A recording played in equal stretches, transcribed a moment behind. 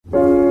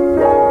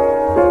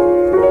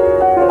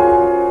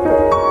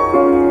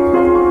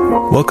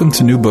Welcome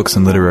to New Books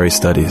in Literary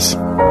Studies.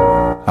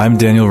 I'm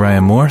Daniel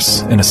Ryan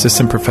Morse, an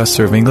assistant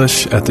professor of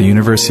English at the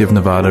University of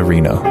Nevada,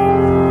 Reno.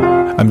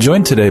 I'm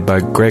joined today by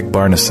Greg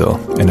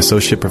Barnhisel, an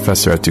associate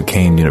professor at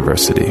Duquesne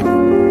University.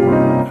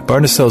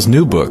 Barnhisel's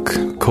new book,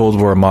 Cold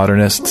War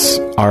Modernists,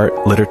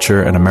 Art,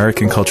 Literature, and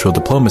American Cultural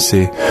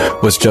Diplomacy,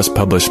 was just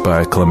published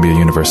by Columbia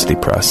University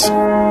Press.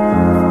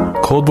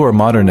 Cold War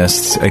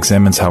Modernists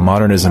examines how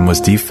modernism was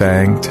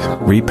defanged,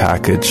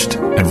 repackaged,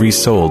 and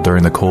resold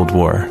during the Cold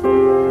War.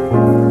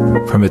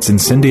 From its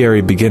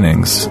incendiary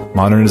beginnings,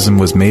 modernism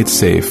was made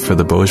safe for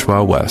the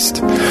bourgeois West,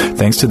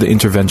 thanks to the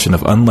intervention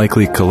of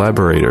unlikely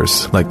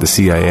collaborators like the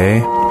CIA,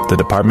 the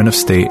Department of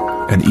State,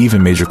 and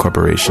even major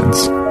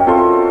corporations.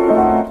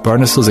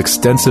 Barnhisel's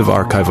extensive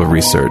archival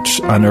research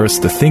unearths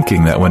the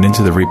thinking that went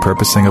into the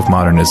repurposing of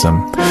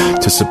modernism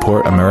to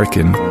support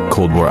American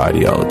Cold War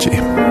ideology.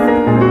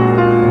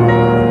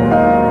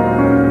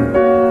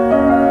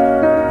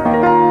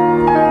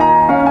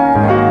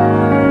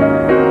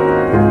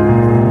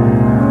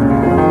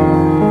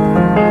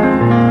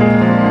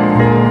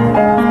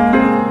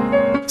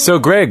 So,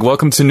 Greg,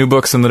 welcome to New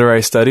Books in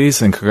Literary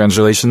Studies, and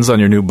congratulations on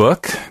your new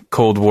book,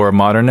 Cold War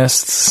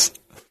Modernists.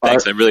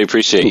 Thanks. I really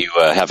appreciate you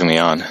having me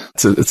on.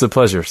 It's a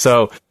pleasure.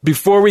 So,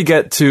 before we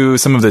get to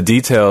some of the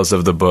details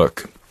of the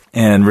book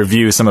and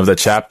review some of the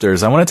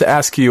chapters, I wanted to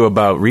ask you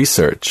about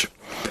research,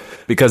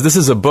 because this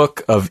is a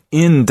book of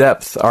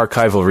in-depth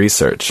archival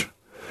research.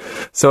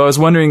 So I was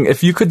wondering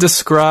if you could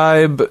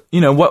describe,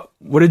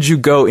 what did you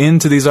go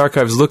into these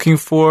archives looking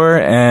for,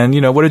 and,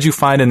 what did you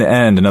find in the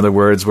end? In other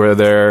words, were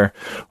there,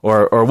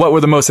 or what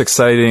were the most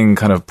exciting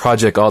kind of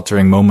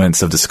project-altering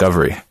moments of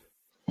discovery?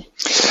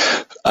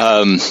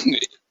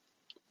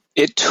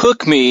 It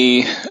took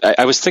me,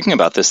 I was thinking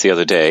about this the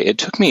other day, it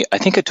took me, I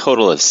think, a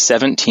total of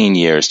 17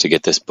 years to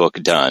get this book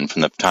done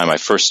from the time I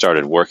first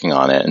started working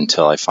on it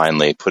until I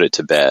finally put it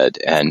to bed.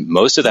 And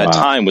most of that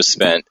time was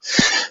spent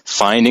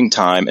finding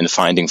time and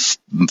finding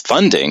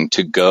funding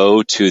to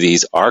go to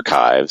these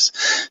archives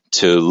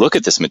to look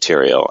at this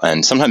material,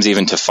 and sometimes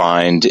even to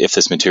find if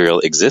this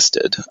material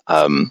existed.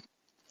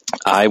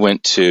 I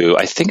went to,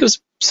 I think it was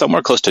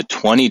somewhere close to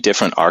 20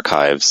 different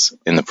archives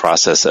in the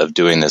process of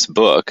doing this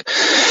book,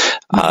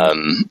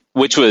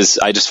 which was,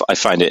 I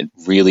find it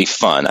really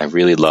fun. I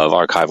really love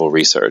archival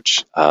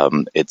research.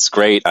 It's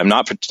great. I'm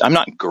not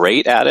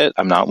great at it.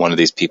 I'm not one of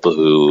these people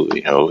who,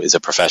 is a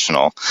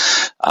professional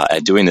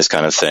at doing this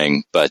kind of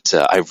thing, but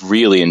I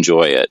really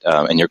enjoy it.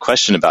 And your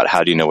question about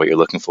how do you know what you're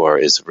looking for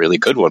is a really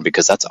good one,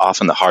 because that's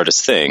often the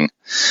hardest thing.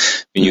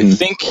 When you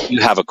think you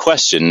have a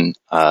question,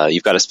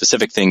 you've got a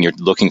specific thing you're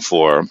looking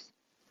for,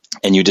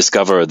 and you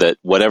discover that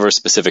whatever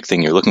specific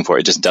thing you're looking for,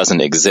 it just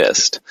doesn't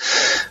exist.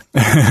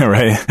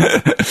 Right.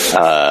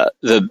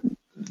 The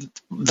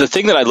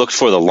thing that I looked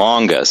for the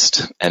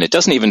longest, and it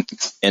doesn't even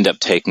end up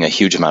taking a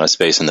huge amount of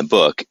space in the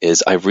book,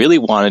 is I really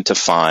wanted to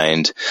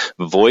find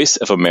Voice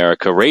of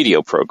America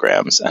radio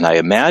programs. And I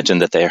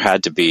imagined that there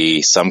had to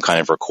be some kind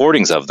of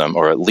recordings of them,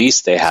 or at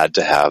least they had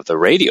to have the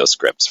radio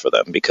scripts for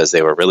them, because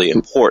they were really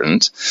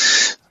important.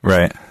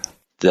 Right.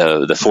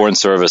 The Foreign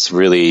Service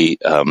really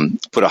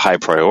put a high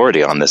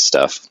priority on this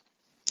stuff.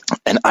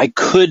 And I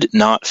could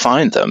not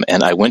find them.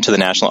 And I went to the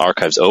National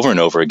Archives over and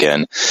over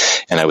again,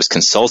 and I was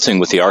consulting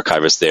with the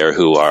archivists there,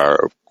 who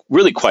are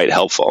really quite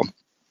helpful.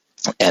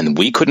 And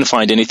we couldn't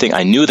find anything.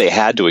 I knew they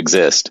had to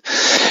exist.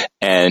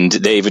 And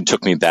they even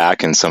took me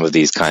back in some of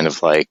these kind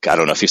of like, I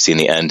don't know if you've seen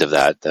the end of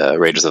that, the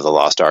Raiders of the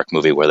Lost Ark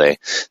movie, where they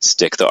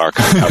stick the Ark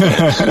out.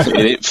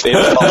 It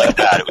felt like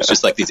that. It was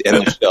just like these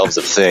endless shelves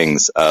of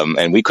things.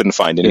 And we couldn't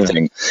find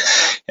anything. Yeah.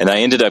 And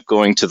I ended up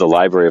going to the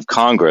Library of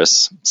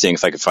Congress, seeing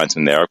if I could find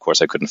something there. Of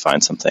course, I couldn't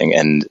find something.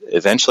 And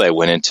eventually I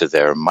went into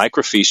their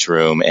microfiche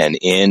room, and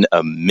in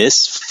a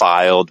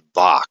misfiled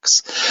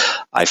box,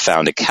 I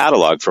found a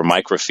catalog for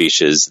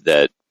microfiches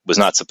that was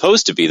not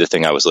supposed to be the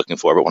thing I was looking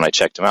for, but when I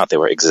checked them out, they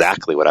were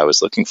exactly what I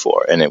was looking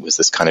for. And it was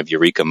this kind of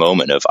eureka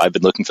moment of, I've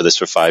been looking for this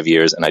for 5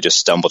 years, and I just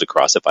stumbled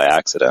across it by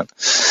accident.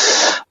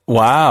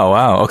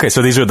 Wow. Okay,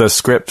 so these are the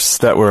scripts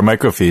that were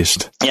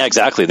microfiched. Yeah,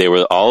 exactly. They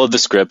were all of the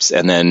scripts,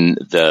 and then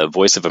the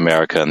Voice of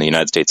America and the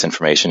United States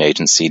Information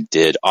Agency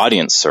did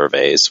audience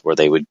surveys where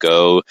they would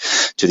go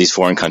to these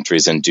foreign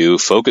countries and do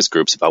focus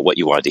groups about what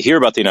you wanted to hear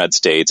about the United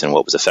States and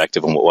what was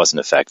effective and what wasn't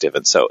effective.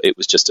 And so it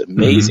was just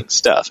amazing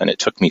stuff, and it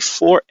took me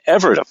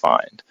forever to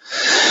find.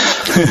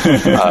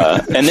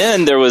 And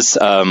then there was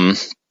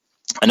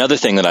another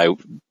thing that I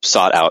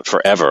sought out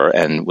forever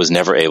and was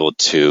never able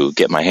to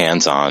get my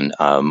hands on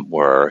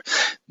were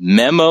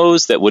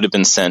memos that would have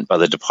been sent by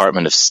the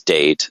Department of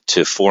State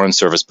to Foreign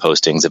Service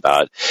postings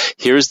about,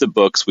 here's the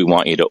books we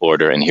want you to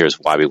order, and here's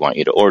why we want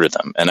you to order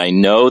them. And I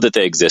know that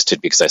they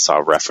existed because I saw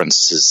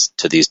references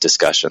to these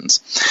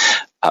discussions,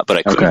 but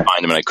I couldn't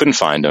find them, and I couldn't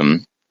find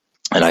them.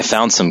 And I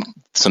found some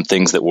some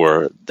things that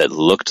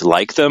looked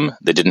like them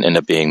that didn't end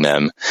up being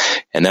them.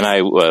 And then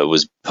I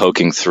was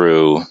poking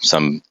through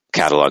some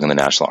catalog in the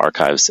National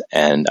Archives,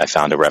 and I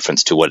found a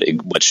reference to what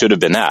should have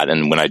been that.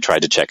 And when I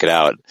tried to check it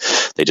out,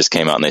 they just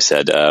came out and they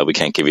said, we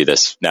can't give you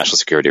this, national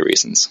security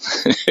reasons.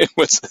 It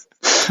was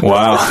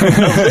wow.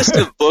 a list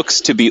of books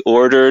to be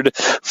ordered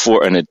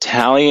for an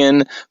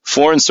Italian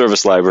Foreign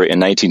Service library in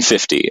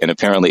 1950, and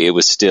apparently it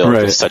was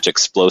still such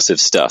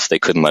explosive stuff they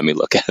couldn't let me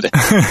look at it.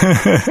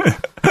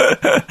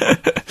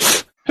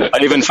 I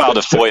even filed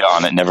a FOIA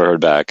on it, never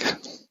heard back.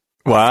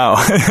 Wow.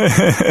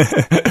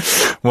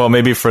 Well,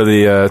 maybe for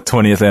the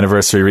 20th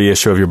anniversary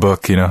reissue of your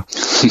book,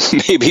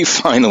 Maybe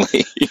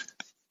finally.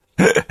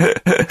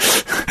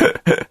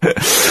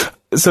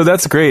 So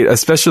that's great,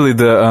 especially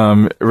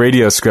the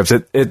radio scripts.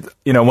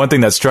 One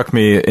thing that struck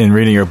me in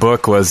reading your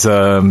book was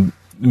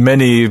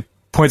many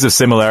points of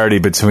similarity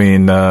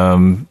between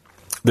the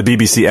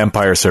BBC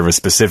Empire service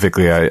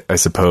specifically, I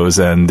suppose,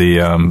 and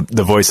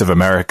the Voice of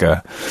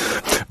America.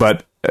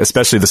 But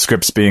especially the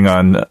scripts being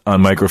on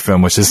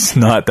microfilm, which is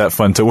not that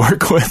fun to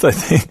work with, I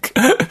think.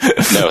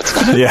 No, it's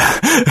not. Yeah.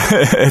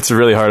 It's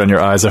really hard on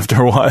your eyes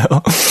after a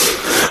while.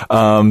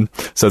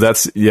 So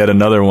that's yet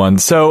another one.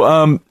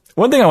 So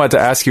one thing I want to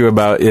ask you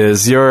about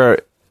is your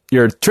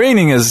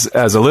training is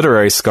as a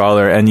literary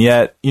scholar, and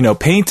yet,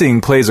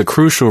 painting plays a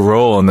crucial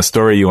role in the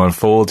story you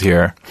unfold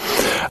here.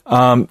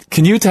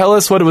 Can you tell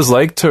us what it was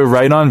like to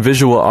write on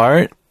visual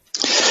art?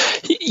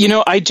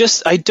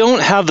 I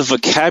don't have the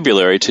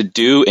vocabulary to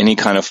do any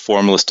kind of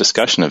formalist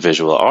discussion of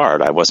visual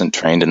art. I wasn't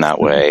trained in that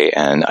way,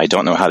 and I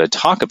don't know how to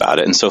talk about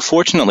it. And so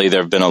fortunately,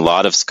 there have been a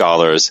lot of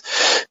scholars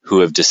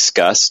who have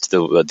discussed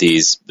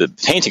the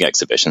painting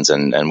exhibitions,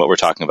 and what we're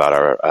talking about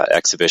are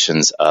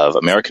exhibitions of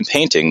American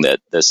painting that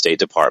the State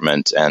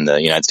Department and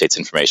the United States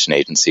Information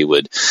Agency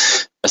would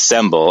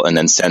assemble and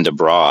then send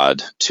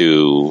abroad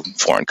to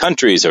foreign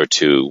countries or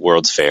to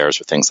World's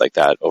Fairs or things like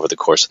that over the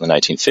course of the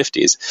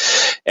 1950s.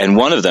 And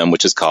one of them,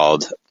 which is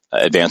called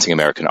Advancing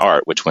American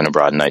Art, which went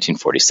abroad in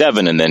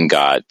 1947 and then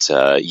got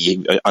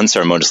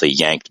unceremoniously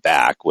yanked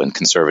back when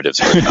conservatives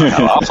heard about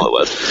how awful it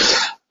was,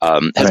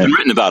 has been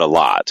written about a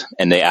lot.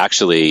 And they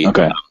actually...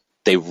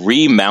 They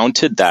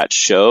remounted that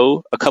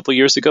show a couple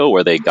years ago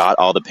where they got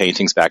all the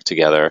paintings back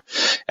together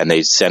and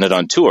they sent it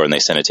on tour, and they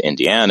sent it to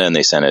Indiana and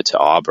they sent it to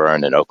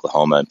Auburn and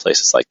Oklahoma and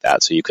places like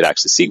that. So you could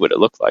actually see what it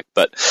looked like.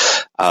 But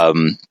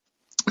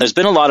there's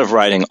been a lot of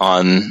writing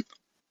on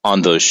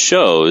those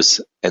shows.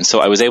 And so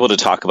I was able to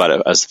talk about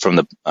it as from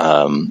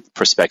the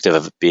perspective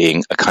of it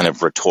being a kind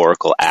of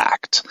rhetorical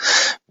act.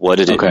 What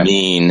did it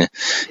mean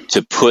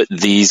to put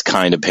these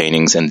kind of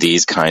paintings and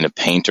these kind of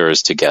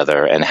painters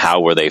together, and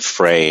how were they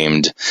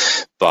framed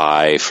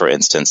by, for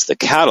instance, the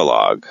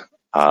catalog?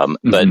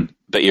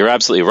 But you're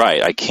absolutely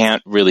right. I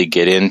can't really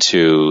get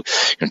into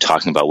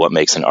talking about what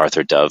makes an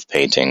Arthur Dove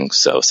painting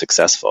so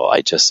successful.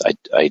 I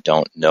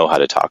don't know how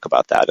to talk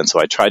about that. And so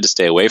I tried to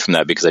stay away from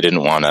that because I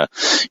didn't want to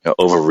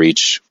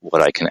overreach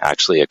what I can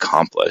actually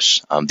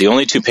accomplish. The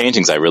only two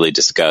paintings I really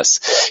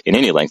discuss in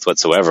any length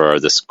whatsoever are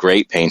this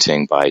great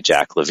painting by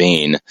Jack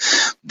Levine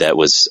that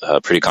was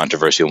pretty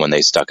controversial when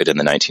they stuck it in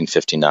the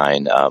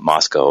 1959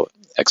 Moscow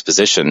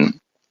exposition,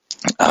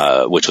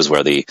 which was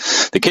where the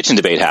kitchen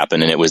debate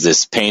happened, and it was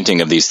this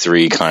painting of these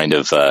three kind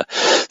of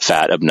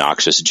fat,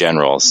 obnoxious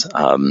generals.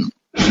 And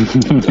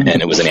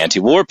it was an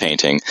anti-war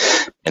painting,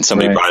 and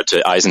somebody brought it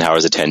to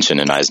Eisenhower's attention,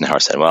 and Eisenhower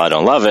said, well, I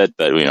don't love it,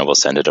 but we'll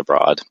send it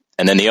abroad.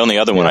 And then the only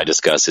other one I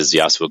discuss is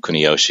Yasuo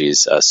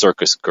Kuniyoshi's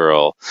Circus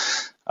Girl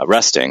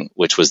Resting,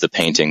 which was the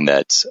painting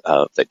that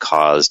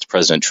caused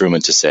President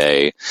Truman to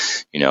say,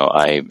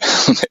 I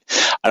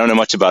don't know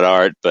much about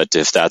art, but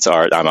if that's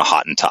art, I'm a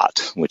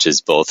Hottentot, which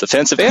is both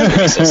offensive and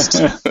racist.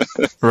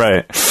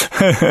 Right.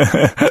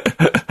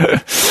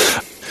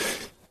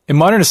 In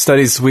modernist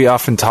studies, we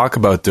often talk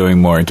about doing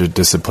more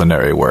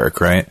interdisciplinary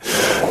work, right?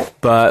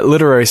 But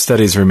literary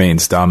studies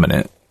remains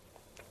dominant.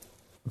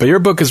 But your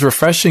book is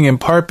refreshing in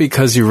part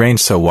because you range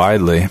so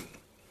widely.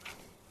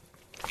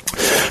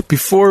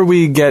 Before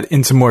we get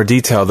into more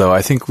detail, though,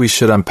 I think we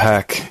should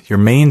unpack your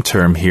main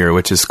term here,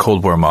 which is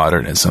Cold War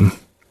modernism.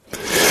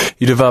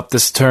 You developed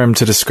this term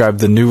to describe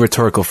the new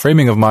rhetorical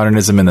framing of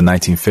modernism in the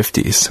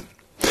 1950s.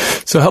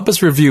 So help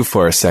us review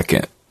for a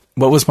second.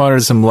 What was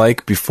modernism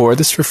like before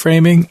this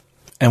reframing,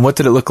 and what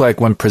did it look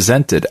like when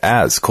presented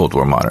as Cold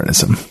War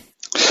modernism?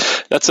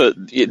 That's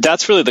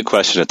really the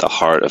question at the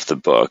heart of the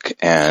book,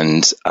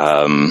 and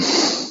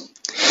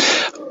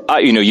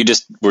you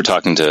just were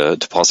talking to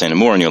Paul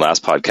Sandamore in your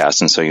last podcast,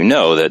 and so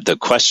that the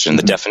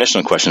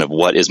definitional question of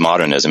what is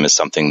modernism is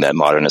something that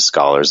modernist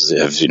scholars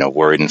have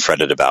worried and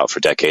fretted about for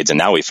decades, and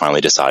now we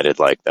finally decided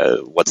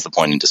what's the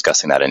point in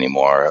discussing that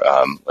anymore?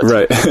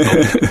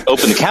 Let's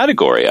open the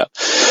category up.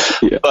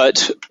 Yeah.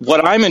 But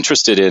what I'm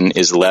interested in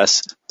is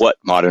less what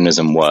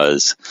modernism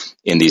was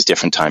in these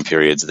different time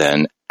periods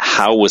than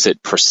how was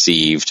it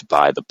perceived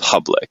by the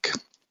public.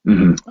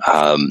 And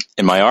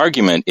my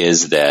argument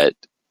is that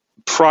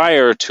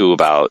prior to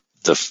about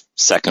the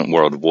Second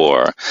World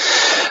War,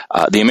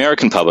 the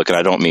American public, and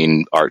I don't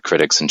mean art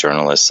critics and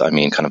journalists, I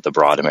mean kind of the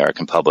broad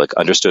American public,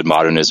 understood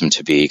modernism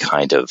to be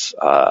kind of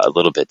a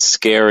little bit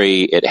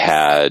scary. It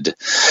had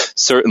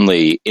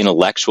certainly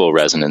intellectual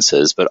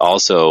resonances, but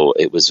also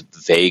it was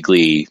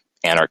vaguely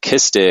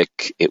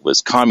anarchistic, it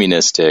was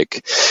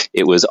communistic,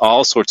 it was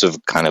all sorts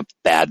of kind of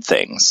bad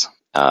things.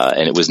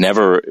 And it was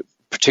never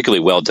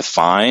particularly well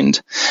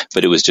defined,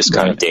 but it was just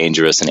kind of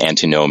dangerous and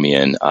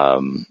antinomian.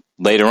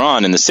 Later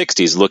on in the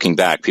 60s, looking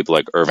back, people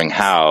like Irving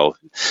Howe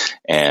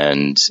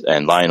and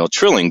Lionel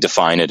Trilling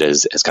define it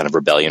as kind of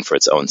rebellion for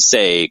its own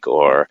sake,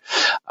 or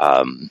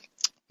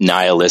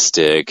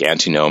nihilistic,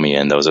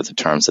 antinomian. Those are the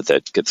terms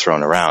that get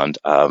thrown around.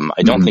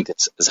 I don't think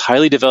it's as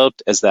highly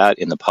developed as that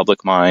in the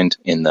public mind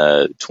in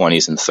the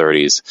 20s and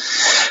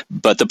 30s,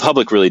 but the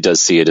public really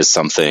does see it as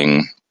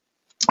something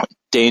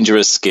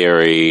dangerous,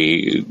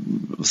 scary,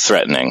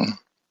 threatening.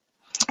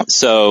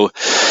 So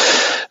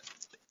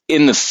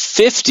in the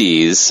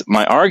 50s,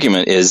 my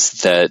argument is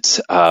that,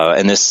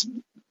 and this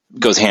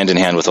goes hand in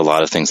hand with a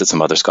lot of things that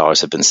some other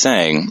scholars have been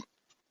saying,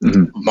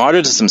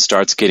 modernism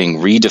starts getting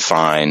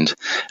redefined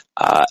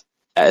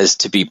as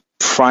to be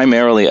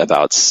primarily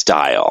about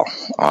style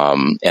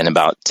and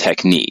about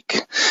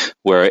technique,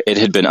 where it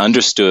had been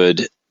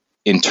understood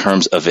in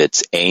terms of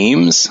its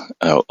aims,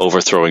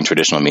 overthrowing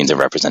traditional means of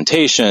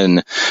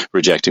representation,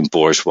 rejecting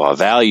bourgeois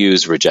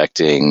values,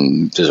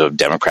 rejecting sort of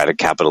democratic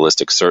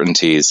capitalistic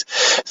certainties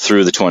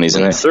through the 20s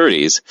and the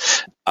 30s.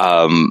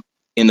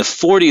 In the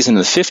 40s and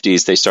the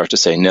 50s, they start to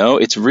say, no,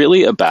 it's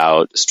really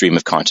about stream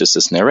of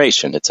consciousness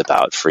narration. It's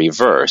about free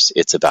verse.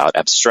 It's about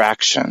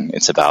abstraction.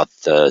 It's about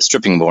the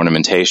stripping of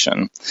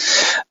ornamentation.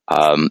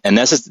 And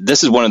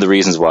this is one of the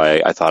reasons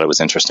why I thought it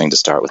was interesting to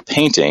start with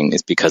painting,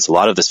 is because a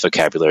lot of this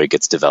vocabulary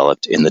gets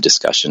developed in the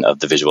discussion of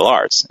the visual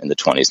arts in the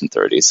 20s and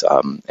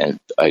 30s. And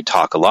I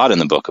talk a lot in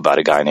the book about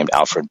a guy named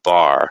Alfred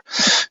Barr,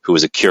 who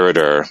was a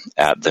curator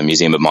at the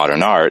Museum of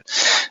Modern Art.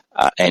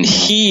 And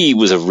he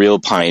was a real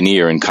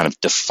pioneer in kind of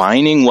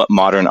defining what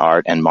modern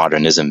art and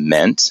modernism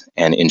meant,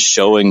 and in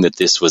showing that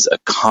this was a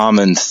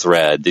common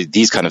thread.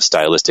 These kind of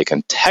stylistic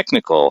and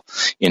technical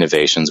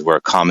innovations were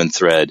a common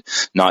thread,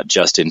 not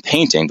just in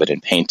painting, but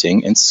in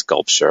painting and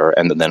sculpture,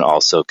 and then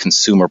also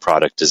consumer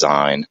product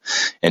design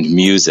and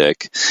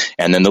music.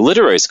 And then the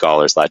literary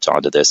scholars latch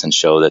onto this and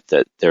show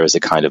that there is a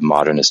kind of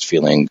modernist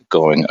feeling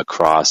going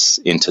across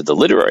into the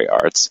literary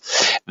arts.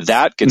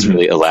 That gets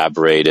really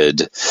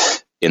elaborated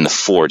in the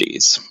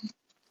 40s.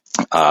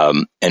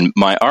 And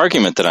my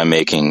argument that I'm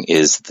making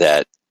is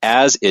that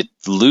as it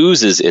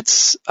loses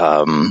its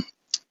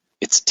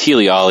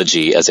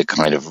teleology as a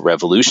kind of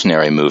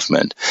revolutionary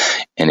movement,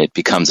 and it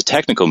becomes a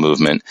technical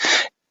movement,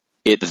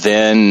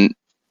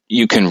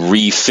 you can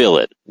refill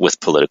it with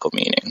political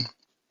meaning.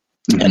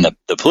 And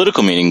the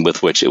political meaning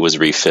with which it was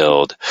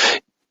refilled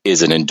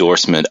is an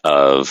endorsement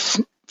of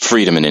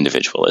freedom and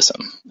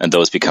individualism. And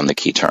those become the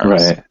key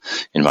terms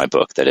in my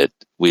book, that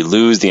we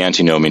lose the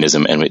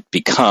antinomianism and it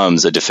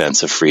becomes a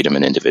defense of freedom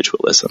and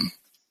individualism.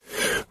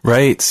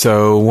 Right.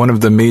 So one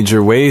of the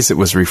major ways it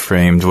was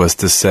reframed was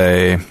to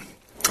say,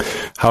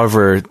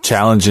 however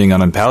challenging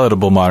and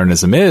unpalatable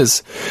modernism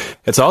is,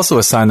 it's also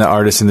a sign that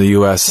artists in the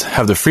U.S.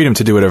 have the freedom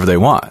to do whatever they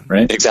want,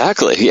 right?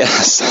 Exactly,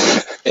 yes.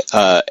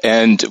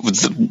 And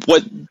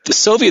what the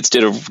Soviets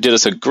did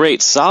us a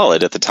great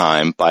solid at the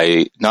time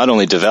by not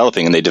only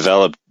developing, and they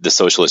developed the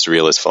socialist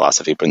realist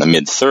philosophy in the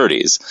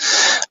mid-30s,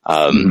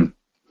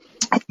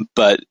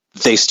 but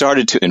they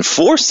started to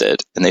enforce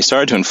it, and they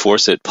started to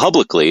enforce it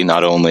publicly,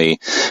 not only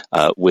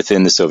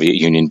within the Soviet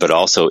Union, but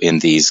also in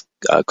these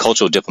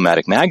cultural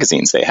diplomatic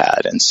magazines they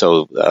had. And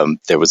so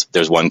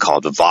there's one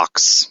called the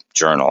Vox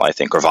Journal, I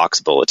think, or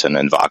Vox Bulletin,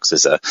 and Vox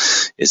is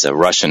a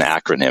Russian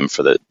acronym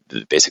for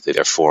basically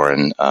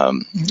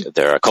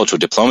their cultural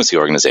diplomacy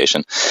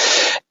organization.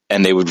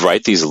 And they would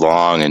write these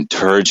long and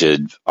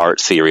turgid art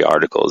theory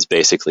articles,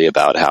 basically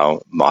about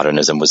how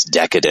modernism was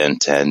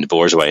decadent and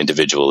bourgeois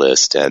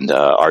individualist, and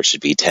art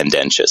should be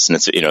tendentious. And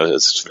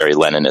it's very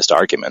Leninist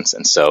arguments.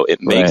 And so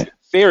it makes it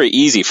very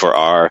easy for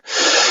our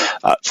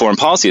foreign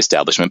policy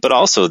establishment, but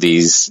also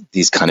these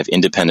kind of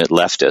independent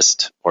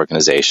leftist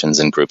organizations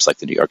and groups like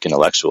the New York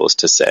Intellectuals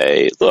to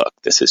say, look,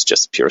 this is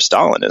just pure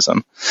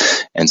Stalinism.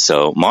 And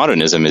so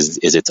modernism is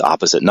its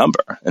opposite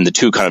number. And the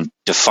two kind of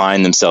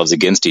define themselves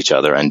against each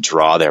other and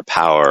draw their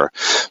power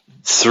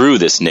through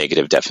this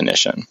negative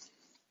definition,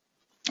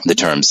 the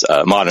terms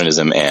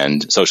modernism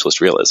and socialist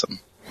realism.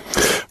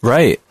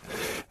 Right.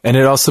 And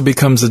it also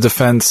becomes a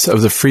defense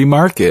of the free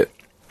market,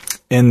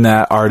 in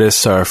that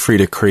artists are free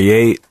to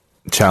create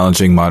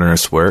challenging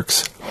modernist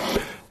works.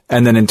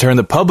 And then in turn,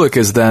 the public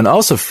is then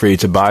also free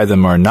to buy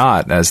them or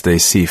not as they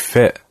see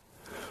fit.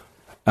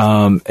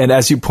 And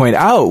as you point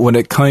out, when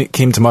it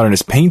came to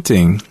modernist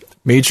painting,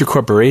 major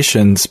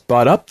corporations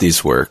bought up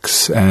these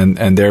works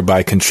and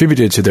thereby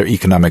contributed to their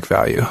economic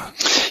value.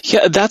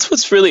 Yeah, that's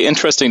what's really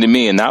interesting to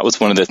me, and that was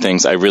one of the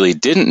things I really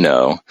didn't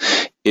know,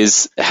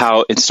 is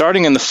how,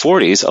 starting in the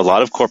 40s, a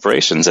lot of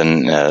corporations,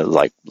 and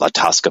like La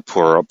Tosca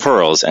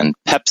Pearls and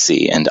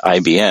Pepsi and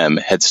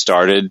IBM, had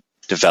started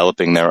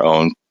developing their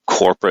own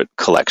corporate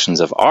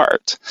collections of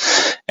art.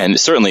 And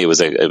certainly it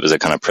was a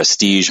kind of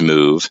prestige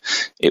move.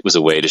 It was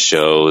a way to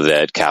show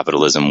that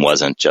capitalism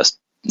wasn't just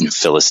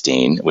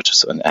Philistine, which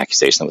was an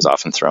accusation that was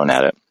often thrown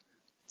at it.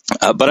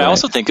 But I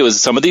also think it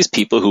was some of these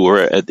people who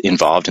were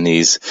involved in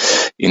these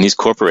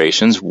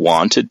corporations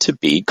wanted to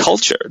be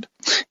cultured,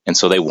 and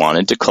so they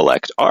wanted to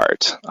collect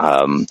art.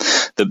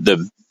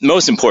 The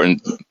most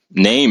important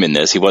name in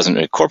this, he wasn't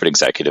a corporate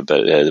executive,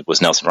 but it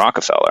was Nelson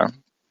Rockefeller.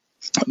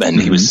 And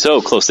he was so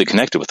closely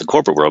connected with the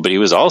corporate world, but he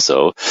was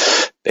also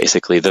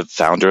basically the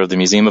founder of the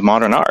Museum of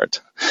Modern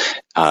Art.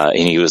 And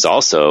he was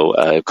also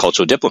a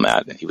cultural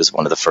diplomat. He was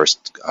one of the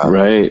first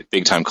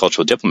big-time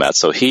cultural diplomats.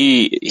 So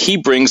he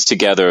brings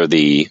together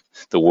the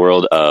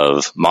world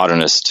of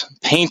modernist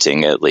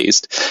painting, at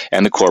least,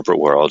 and the corporate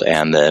world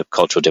and the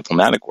cultural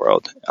diplomatic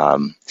world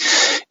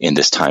in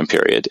this time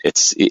period.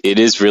 It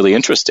is really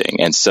interesting.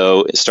 And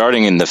so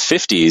starting in the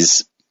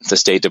 50s, the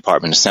State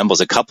Department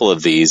assembles a couple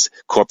of these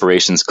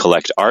corporations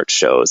collect art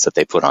shows that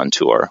they put on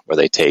tour, where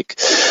they take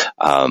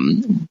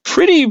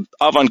pretty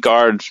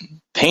avant-garde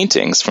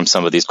paintings from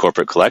some of these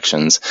corporate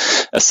collections,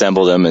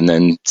 assemble them, and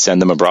then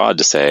send them abroad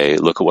to say,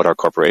 look at what our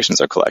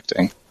corporations are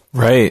collecting.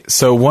 Right.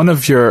 So one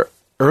of your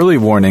early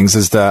warnings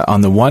is that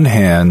on the one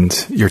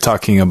hand, you're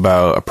talking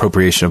about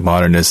appropriation of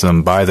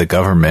modernism by the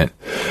government.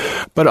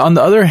 But on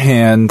the other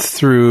hand,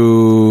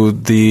 through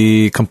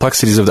the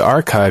complexities of the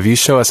archive, you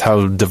show us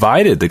how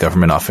divided the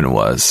government often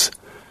was,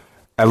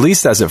 at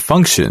least as it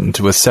functioned,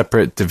 with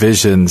separate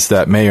divisions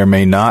that may or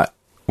may not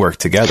work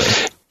together.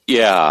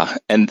 Yeah.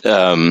 And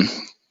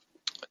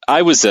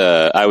I was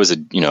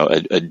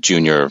a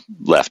junior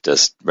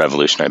leftist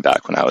revolutionary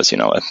back when I was,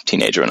 a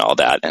teenager and all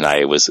that. And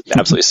I was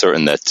absolutely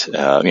certain that,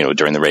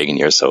 during the Reagan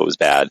years, so it was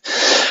bad.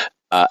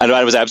 And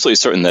I was absolutely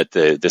certain that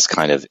this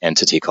kind of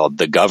entity called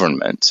the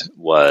government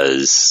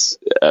was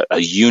a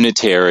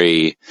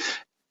unitary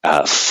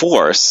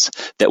force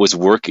that was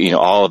working,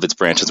 all of its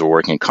branches were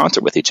working in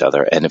concert with each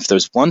other. And if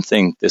there's one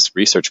thing this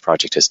research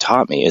project has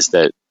taught me, is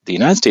that the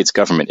United States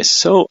government is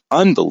so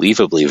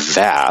unbelievably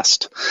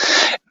vast,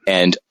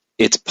 and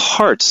its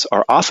parts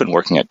are often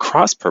working at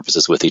cross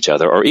purposes with each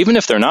other, or even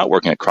if they're not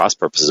working at cross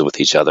purposes with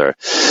each other,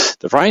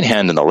 the right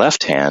hand and the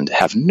left hand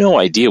have no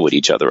idea what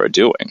each other are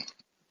doing.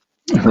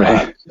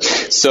 Right.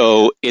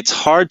 So it's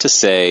hard to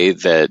say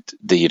that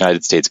the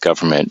United States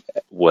government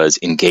was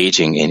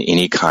engaging in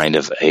any kind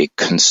of a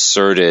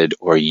concerted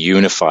or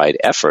unified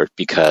effort,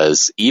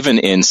 because even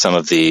in some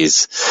of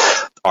these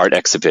art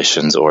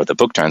exhibitions or the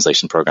book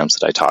translation programs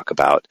that I talk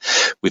about,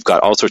 we've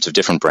got all sorts of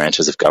different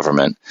branches of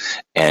government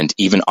and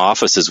even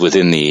offices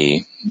within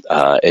the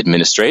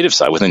administrative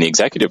side, within the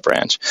executive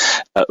branch,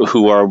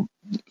 who are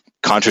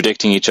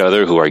contradicting each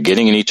other, who are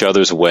getting in each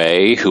other's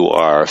way, who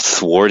are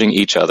thwarting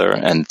each other.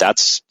 And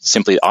that's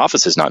simply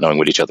offices not knowing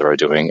what each other are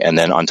doing. And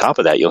then on top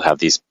of that, you'll have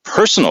these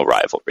personal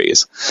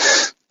rivalries.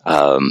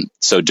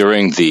 So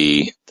during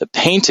the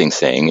painting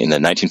thing in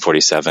the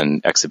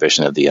 1947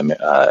 exhibition of the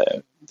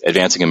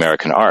Advancing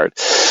American Art,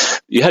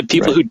 you had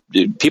people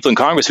people in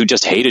Congress who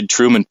just hated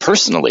Truman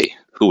personally,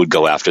 who would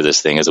go after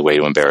this thing as a way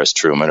to embarrass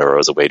Truman or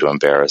as a way to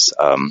embarrass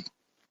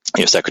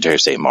Secretary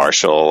of State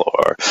Marshall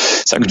or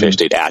Secretary of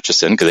State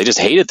Atchison, because they just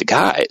hated the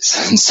guys.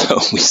 And so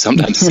we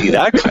sometimes see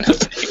that kind of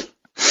thing.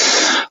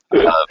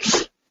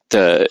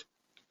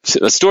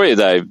 The story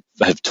that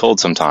I have told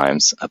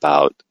sometimes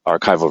about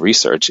archival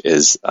research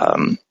is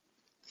I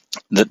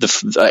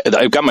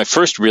got my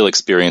first real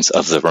experience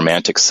of the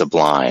romantic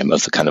sublime,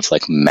 of the kind of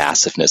like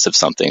massiveness of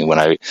something, when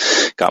I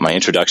got my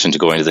introduction to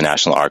going to the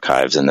National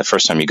Archives. And the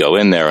first time you go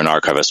in there, an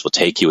archivist will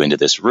take you into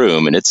this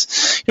room, and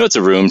it's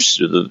a room,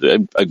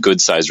 a good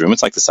sized room.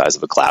 It's like the size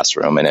of a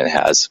classroom, and it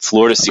has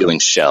floor to ceiling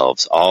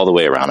shelves all the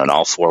way around on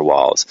all four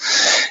walls.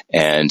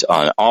 And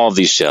on all of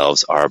these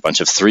shelves are a bunch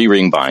of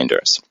 3-ring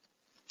binders.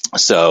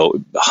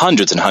 So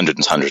hundreds and hundreds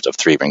and hundreds of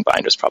 3-ring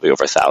binders, probably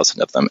over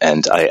 1,000 of them.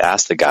 And I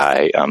asked the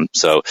guy,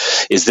 so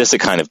is this a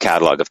kind of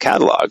catalog of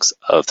catalogs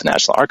of the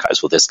National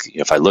Archives? Well,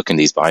 if I look in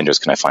these binders,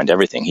 can I find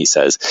everything? He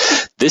says,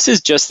 this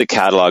is just the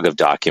catalog of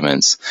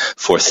documents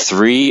for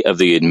three of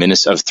the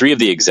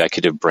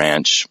executive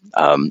branch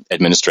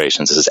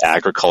administrations. This is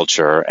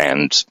agriculture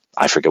and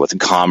I forget what, the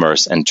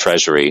commerce and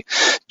treasury,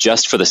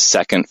 just for the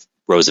second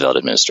Roosevelt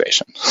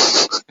administration.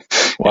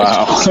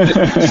 Wow.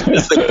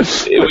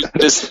 It was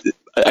just,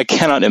 I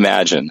cannot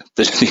imagine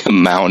the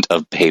amount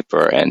of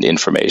paper and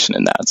information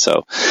in that.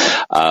 So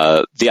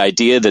the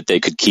idea that they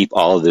could keep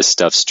all of this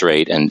stuff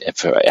straight and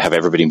have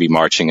everybody be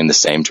marching in the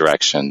same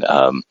direction,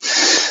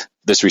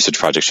 this research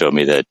project showed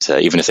me that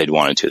even if they'd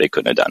wanted to, they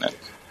couldn't have done it.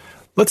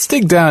 Let's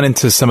dig down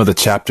into some of the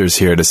chapters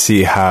here to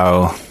see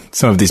how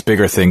some of these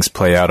bigger things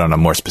play out on a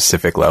more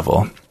specific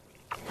level.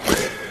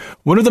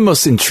 One of the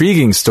most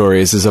intriguing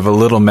stories is of a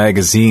little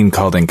magazine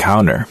called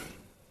Encounter.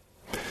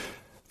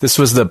 This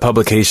was the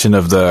publication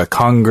of the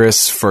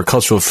Congress for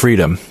Cultural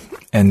Freedom,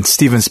 and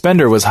Stephen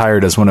Spender was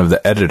hired as one of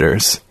the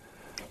editors.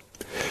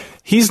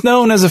 He's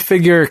known as a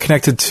figure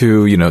connected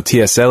to,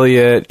 T.S.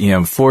 Eliot,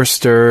 E.M.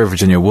 Forster,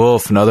 Virginia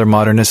Woolf, and other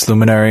modernist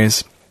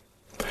luminaries.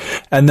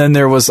 And then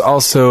there was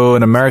also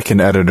an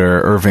American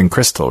editor, Irving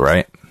Kristol,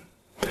 right?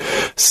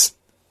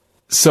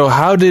 So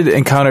how did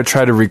Encounter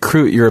try to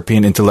recruit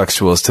European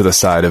intellectuals to the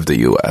side of the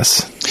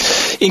U.S.?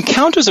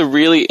 Encounter's a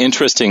really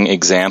interesting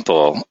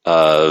example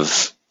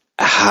of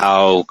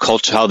how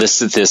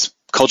this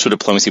cultural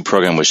diplomacy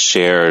program was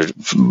shared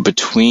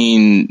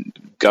between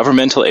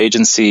governmental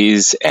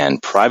agencies and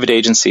private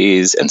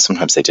agencies, and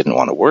sometimes they didn't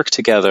want to work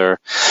together.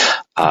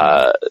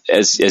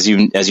 As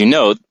you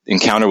know,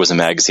 Encounter was a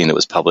magazine that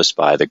was published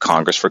by the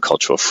Congress for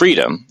Cultural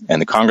Freedom,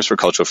 and the Congress for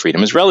Cultural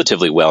Freedom is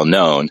relatively well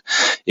known.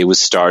 It was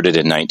started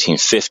in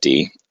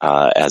 1950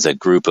 as a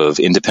group of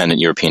independent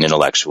European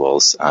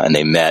intellectuals, and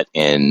they met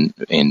in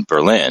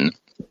Berlin.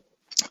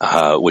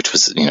 Which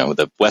was,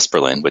 the West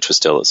Berlin, which was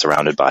still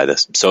surrounded by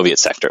the Soviet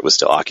sector. It was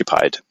still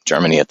occupied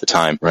Germany at the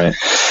time. Right.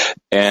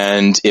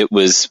 And it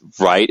was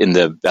right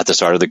at the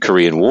start of the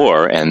Korean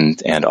War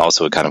and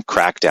also a kind of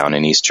crackdown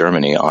in East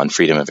Germany on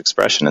freedom of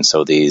expression. And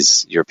so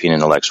these European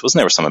intellectuals, and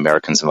there were some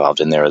Americans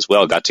involved in there as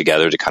well, got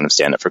together to kind of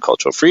stand up for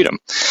cultural freedom.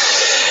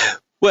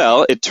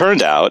 Well, it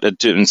turned out,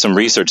 in some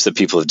research that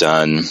people have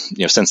done,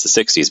 since the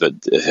 60s, but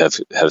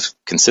have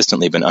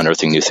consistently been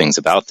unearthing new things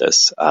about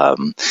this.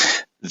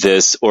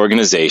 This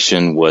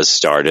organization was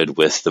started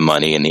with the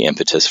money and the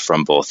impetus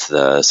from both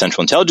the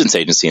Central Intelligence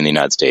Agency in the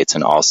United States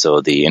and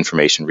also the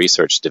Information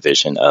Research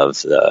Division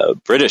of the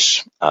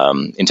British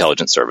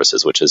Intelligence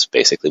Services, which is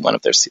basically one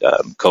of their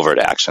covert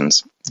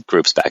actions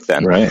groups back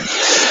then. Right.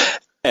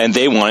 And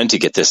they wanted to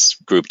get this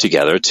group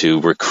together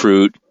to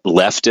recruit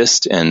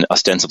leftist and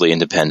ostensibly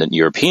independent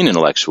European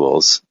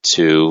intellectuals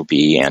to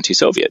be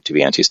anti-Soviet, to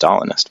be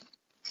anti-Stalinist.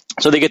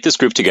 So they get this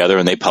group together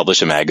and they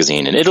publish a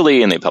magazine in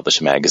Italy and they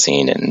publish a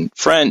magazine in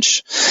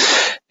French.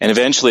 And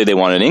eventually they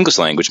want an English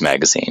language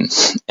magazine.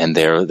 And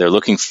they're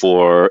looking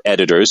for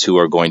editors who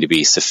are going to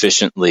be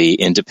sufficiently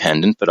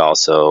independent but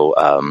also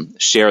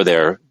share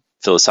their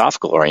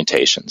philosophical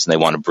orientations. And they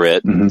want a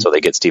Brit, so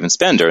they get Stephen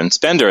Spender. And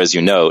Spender, as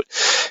you note,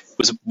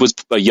 was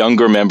a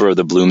younger member of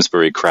the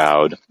Bloomsbury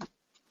crowd.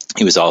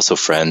 He was also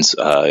friends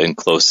and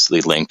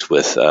closely linked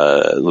with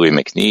Louis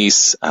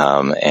MacNeice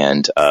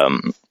and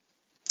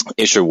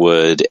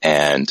Isherwood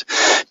and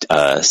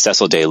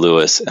Cecil Day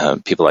Lewis,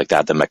 people like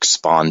that, the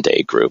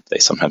McSponday group, they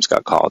sometimes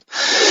got called.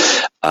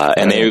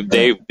 And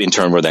they in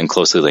turn were then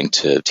closely linked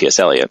to T.S.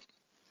 Eliot.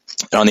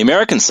 And on the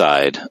American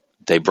side,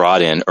 they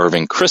brought in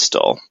Irving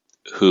Kristol,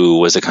 who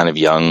was a kind of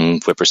young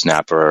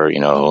whippersnapper,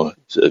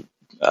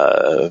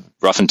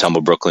 rough and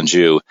tumble Brooklyn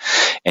Jew.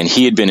 And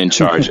he had been in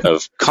charge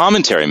of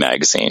Commentary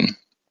magazine.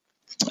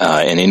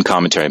 And in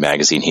Commentary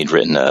magazine, he'd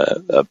written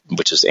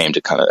which was aimed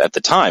at at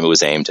the time, it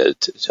was aimed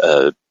at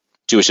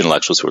Jewish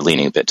intellectuals who were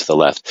leaning a bit to the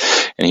left.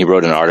 And he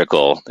wrote an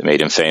article that made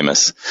him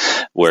famous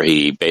where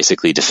he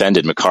basically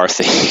defended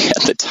McCarthy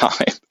at the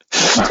time.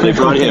 So they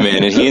brought him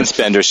in, and he and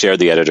Spender shared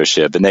the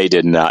editorship, and they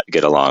did not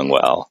get along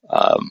well.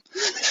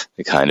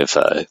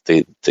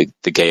 The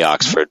gay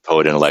Oxford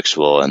poet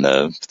intellectual and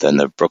then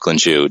the Brooklyn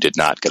Jew did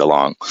not get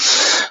along.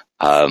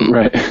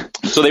 Right.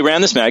 So they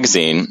ran this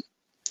magazine.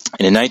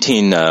 And in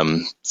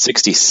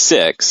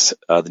 1966,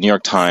 the New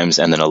York Times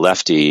and then a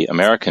lefty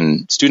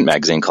American student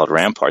magazine called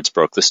Ramparts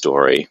broke the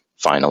story,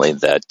 finally,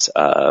 that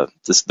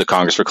the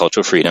Congress for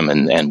Cultural Freedom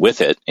and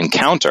with it,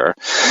 Encounter,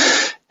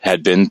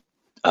 had been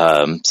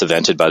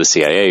subvented by the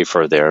CIA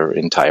for their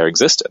entire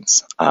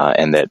existence.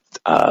 And that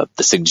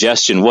the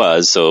suggestion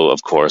was, so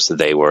of course,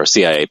 they were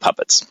CIA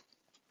puppets.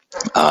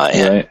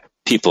 And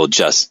people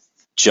just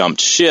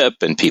jumped ship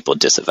and people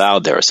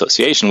disavowed their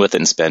association with it,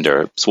 and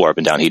Spender swore up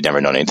and down he'd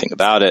never known anything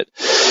about it.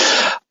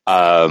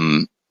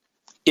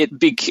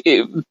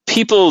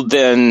 People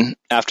then,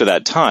 after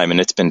that time, and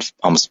it's been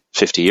almost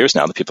 50 years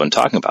now that people have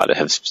been talking about it,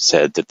 have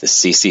said that the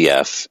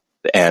CCF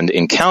and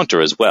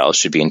Encounter as well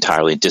should be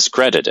entirely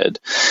discredited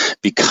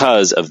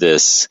because of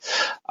this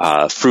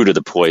fruit of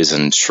the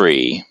poison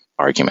tree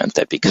argument,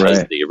 that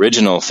because the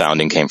original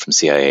founding came from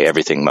CIA,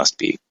 everything must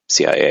be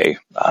CIA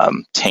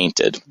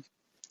tainted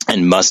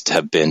and must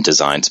have been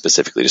designed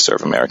specifically to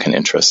serve American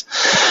interests.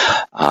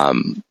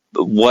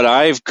 What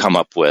I've come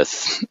up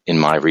with in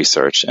my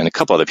research, and a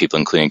couple other people,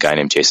 including a guy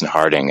named Jason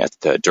Harding at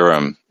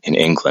Durham in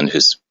England,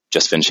 who's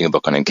just finishing a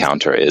book on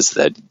Encounter, is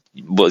that,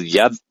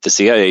 the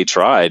CIA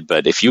tried,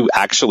 but if you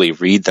actually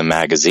read the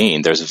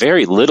magazine, there's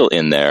very little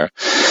in there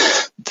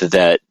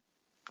that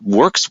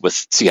works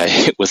with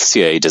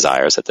CIA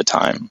desires at the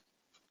time.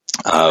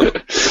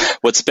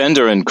 What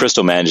Spender and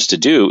Kristol managed to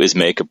do is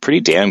make a pretty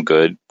damn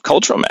good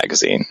cultural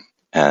magazine.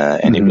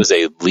 And it was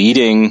a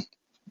leading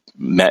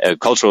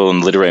cultural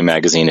and literary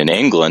magazine in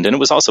England, and it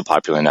was also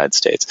popular in the United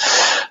States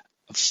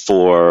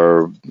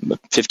for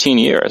 15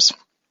 years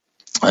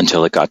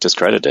until it got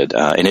discredited.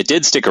 And it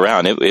did stick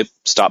around. It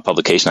stopped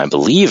publication, I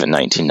believe, in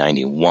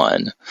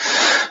 1991.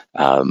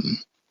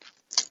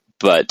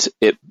 But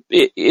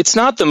it's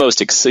not the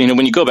most,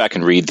 when you go back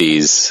and read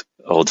these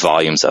old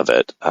volumes of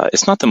it,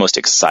 it's not the most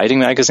exciting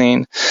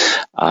magazine.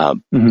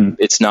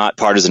 It's not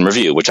Partisan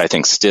Review, which I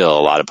think still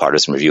a lot of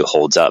Partisan Review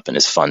holds up and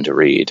is fun to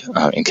read.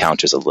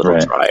 Encounter's a little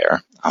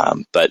drier.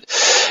 But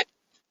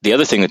the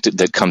other thing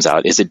that comes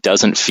out is it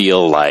doesn't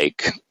feel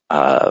like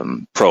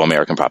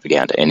pro-American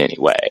propaganda in any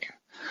way.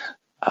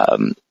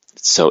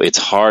 So it's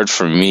hard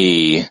for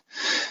me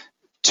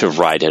to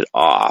write it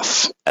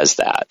off as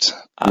that.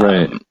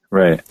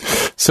 Right.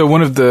 So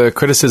one of the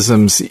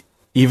criticisms,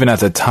 even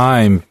at the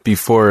time,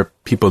 before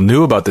people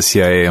knew about the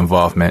CIA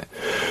involvement,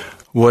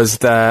 was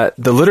that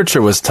the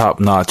literature was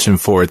top-notch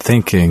and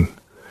forward-thinking.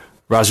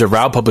 Raja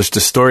Rao published a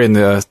story in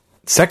the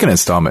second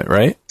installment,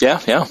 right? Yeah.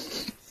 And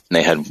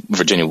they had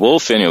Virginia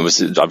Woolf, and it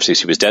was obviously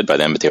she was dead by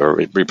then, but they were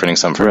reprinting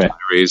some of her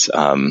diaries.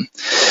 And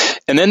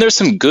then there's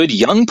some good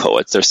young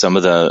poets. There's some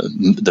of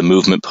the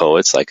movement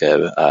poets, like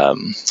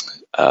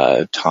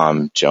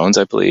Tom Jones,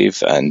 I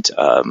believe, and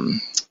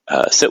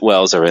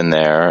Sitwells are in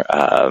there.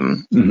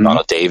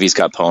 Ronald Davies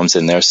got poems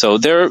in there. So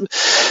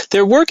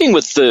they're working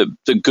with the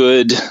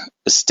good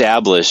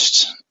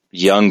established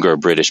younger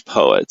British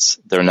poets.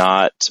 They're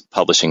not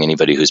publishing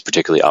anybody who's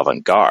particularly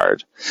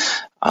avant-garde,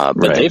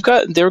 but they've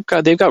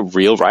got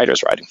real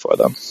writers writing for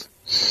them.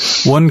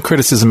 One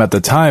criticism at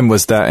the time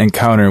was that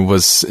Encounter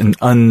was an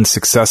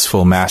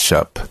unsuccessful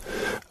mashup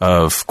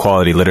of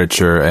quality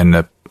literature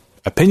and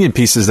opinion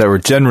pieces that were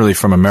generally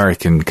from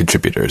American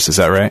contributors. Is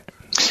that right?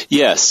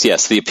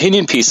 Yes. The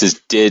opinion pieces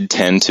did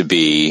tend to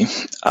be,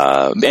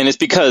 and it's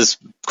because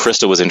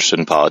Crystal was interested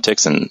in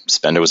politics and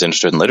Spender was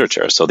interested in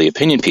literature. So the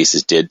opinion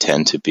pieces did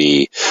tend to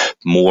be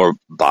more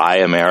by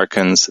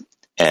Americans,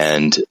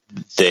 and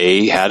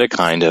they had a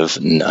kind of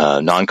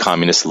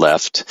non-communist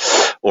left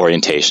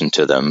orientation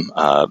to them.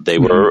 They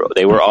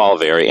were all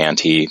very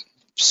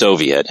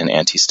anti-Soviet and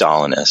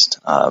anti-Stalinist.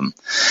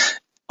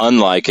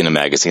 Unlike in a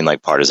magazine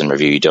like Partisan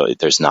Review,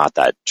 there's not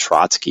that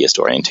Trotskyist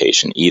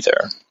orientation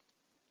either.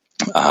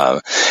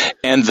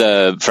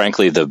 And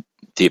frankly, the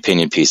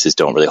opinion pieces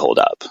don't really hold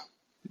up.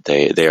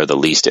 They are the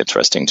least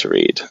interesting to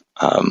read.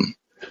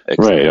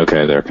 Right.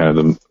 Okay. They're kind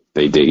of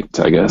they date,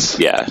 I guess.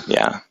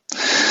 Yeah.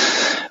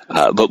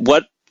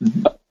 But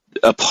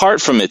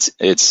apart from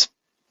its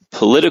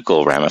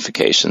political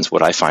ramifications,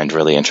 what I find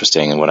really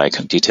interesting and what I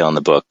detail in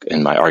the book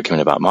in my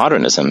argument about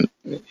modernism,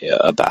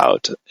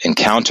 about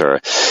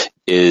Encounter,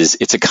 is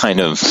it's a kind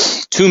of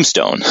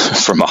tombstone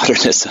for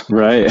modernism.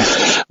 Right.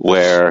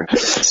 Where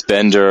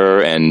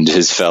Spender and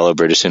his fellow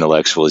British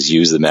intellectuals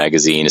use the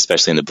magazine,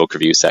 especially in the book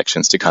review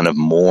sections, to kind of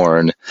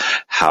mourn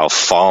how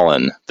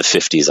fallen the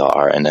 50s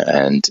are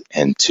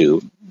and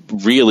to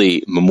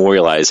really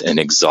memorialize and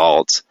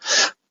exalt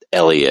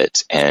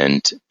Eliot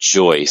and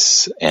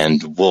Joyce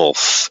and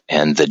Woolf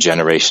and the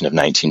generation of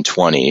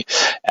 1920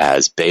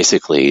 as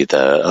basically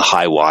the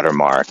high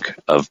watermark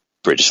of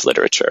British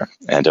literature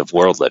and of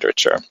world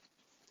literature.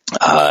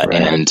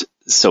 And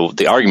so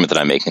the argument that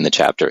I'm making in the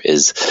chapter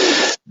is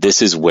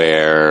this is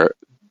where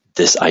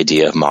this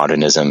idea of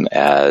modernism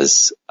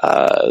as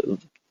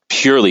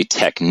purely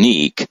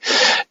technique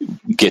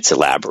gets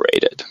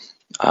elaborated.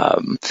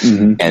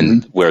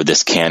 And where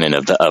this canon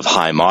of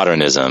high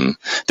modernism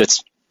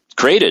that's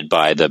created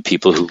by the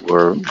people who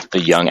were the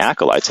young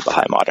acolytes of the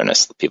high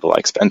modernists, people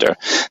like Spender,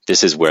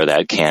 this is where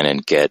that canon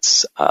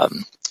gets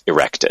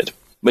erected.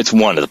 It's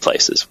one of the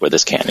places where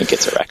this canon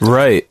gets erected.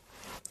 Right.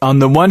 On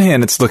the one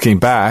hand, it's looking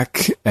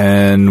back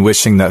and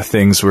wishing that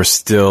things were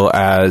still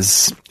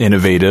as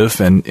innovative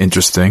and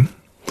interesting.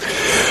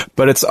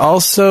 But it's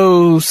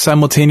also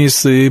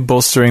simultaneously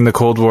bolstering the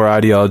Cold War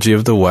ideology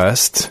of the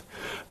West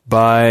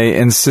by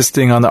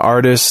insisting on the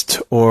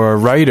artist or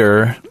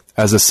writer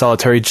as a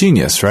solitary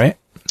genius, right?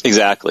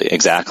 Exactly.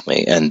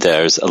 And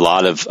there's a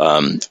lot of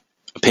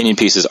opinion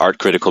pieces, art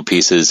critical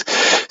pieces,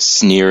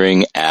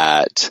 sneering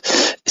at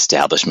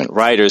establishment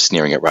writers,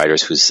 sneering at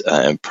writers whose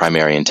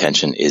primary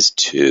intention is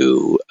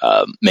to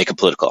make a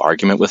political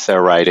argument with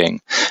their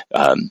writing.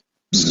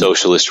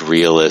 Socialist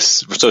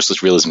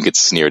realism gets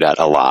sneered at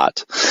a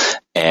lot.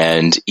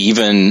 And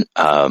even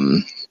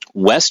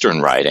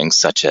Western writings,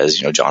 such as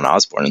John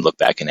Osborne and Look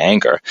Back in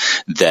Anger,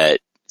 that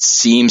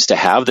seems to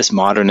have this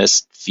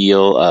modernist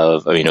feel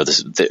of,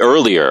 the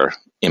earlier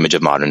image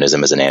of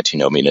modernism as an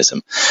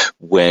antinomianism.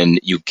 When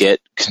you get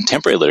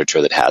contemporary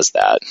literature that has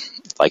that,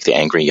 like the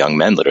angry young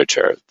men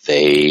literature,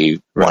 they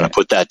want to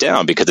put that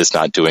down because it's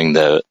not doing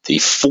the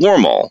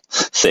formal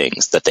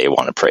things that they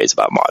want to praise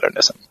about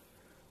modernism.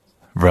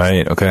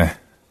 Right. Okay.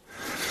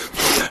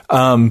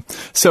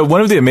 So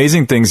one of the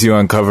amazing things you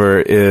uncover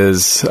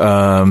is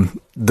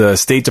the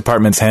State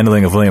Department's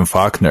handling of William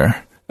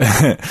Faulkner.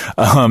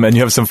 And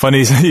you have some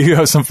funny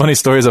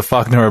stories of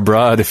Faulkner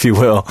abroad, if you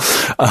will.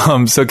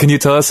 So can you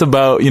tell us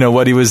about,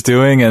 what he was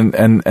doing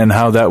and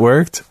how that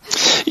worked?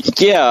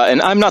 Yeah,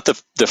 and I'm not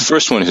the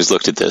first one who's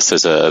looked at this.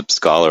 There's a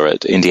scholar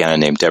at Indiana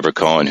named Deborah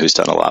Cohen who's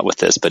done a lot with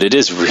this, but it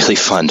is really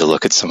fun to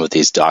look at some of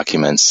these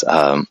documents.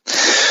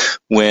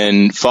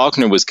 When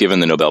Faulkner was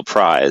given the Nobel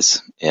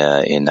Prize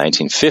in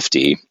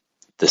 1950,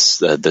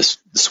 the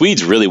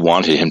Swedes really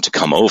wanted him to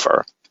come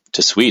over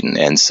to Sweden.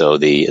 And so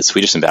the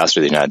Swedish ambassador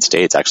to the United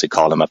States actually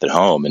called him up at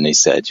home and he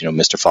said,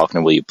 Mr.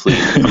 Faulkner, will you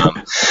please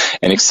come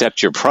and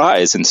accept your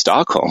prize in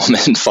Stockholm?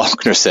 And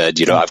Faulkner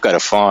said, I've got a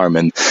farm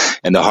and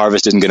the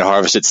harvest isn't going to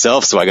harvest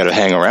itself, so I got to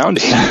hang around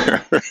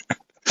here.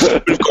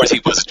 But of course,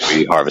 he wasn't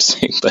tree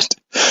harvesting, but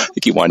I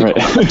think he wanted to go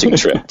on a hunting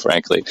trip,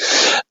 frankly.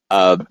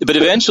 But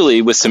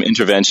eventually, with some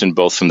intervention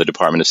both from the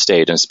Department of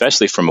State and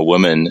especially from a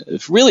woman, a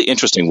really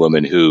interesting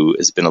woman who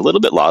has been a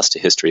little bit lost to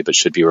history but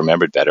should be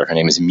remembered better. Her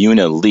name is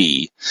Muna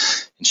Lee.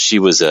 And she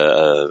was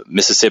a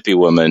Mississippi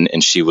woman,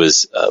 and she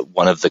was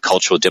one of the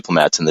cultural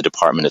diplomats in the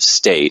Department of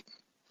State.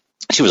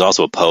 She was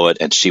also a poet,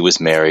 and she was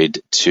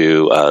married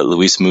to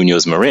Luis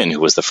Munoz Marin, who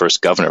was the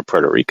first governor of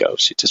Puerto Rico.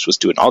 She just was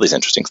doing all these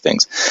interesting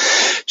things.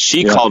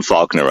 She called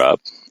Faulkner up,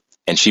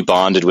 and she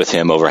bonded with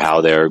him over how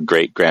their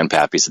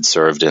great-grandpappies had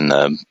served in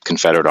the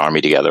Confederate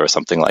Army together or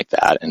something like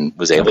that, and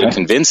was able to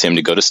convince him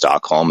to go to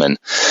Stockholm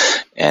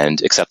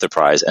and accept the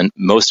prize, and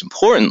most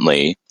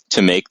importantly,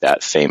 to make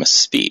that famous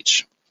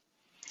speech.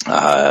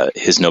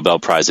 His Nobel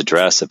Prize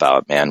address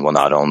about man will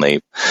not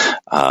only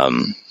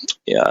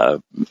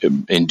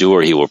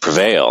endure, he will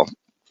prevail.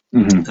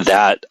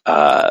 That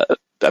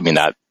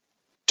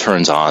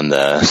turns on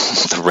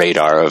the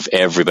radar of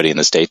everybody in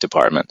the State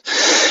Department,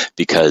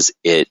 because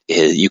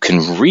you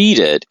can read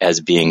it as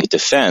being a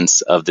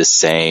defense of the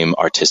same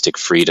artistic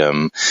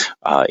freedom,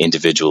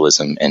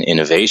 individualism, and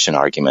innovation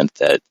argument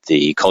that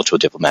the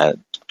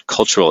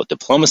cultural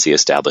diplomacy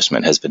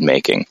establishment has been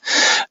making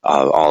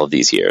all of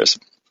these years.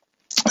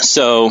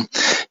 So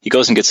he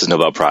goes and gets his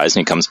Nobel Prize,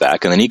 and he comes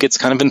back, and then he gets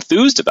kind of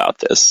enthused about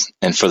this.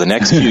 And for the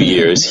next few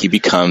years, he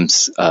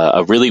becomes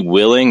a really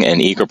willing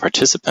and eager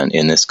participant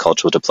in this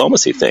cultural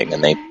diplomacy thing.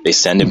 And they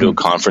send him to a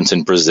conference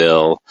in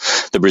Brazil.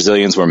 The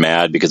Brazilians were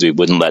mad because we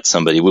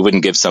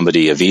wouldn't give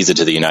somebody a visa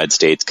to the United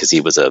States because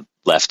he was a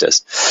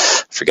leftist.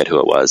 I forget who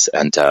it was.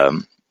 And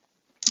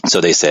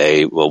so they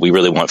say, well, we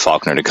really want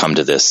Faulkner to come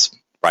to this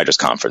writers'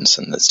 conference,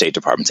 and the State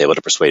Department's able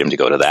to persuade him to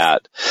go to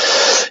that,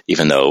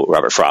 even though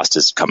Robert Frost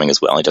is coming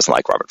as well. He doesn't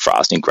like Robert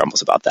Frost, and he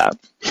grumbles about that.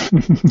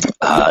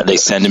 They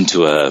send him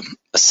to a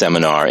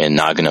seminar in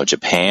Nagano,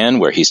 Japan,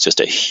 where he's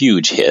just a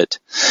huge hit,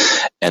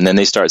 and then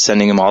they start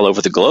sending him all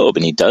over the globe,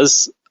 and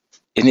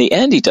in the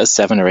end, he does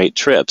 7 or 8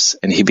 trips,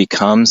 and he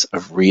becomes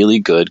a really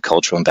good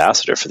cultural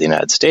ambassador for the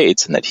United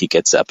States, and that he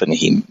gets up and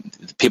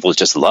people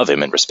just love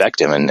him and respect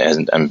him,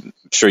 and I'm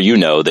sure you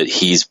know that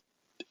he's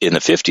in the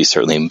 50s,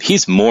 certainly,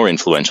 he's more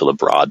influential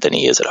abroad than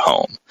he is at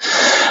home.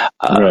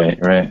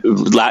 Right.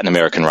 Latin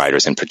American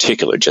writers in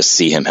particular just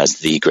see him as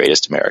the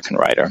greatest American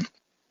writer.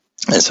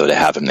 And so to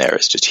have him there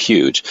is just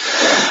huge.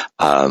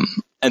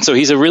 And so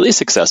he's a really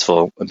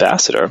successful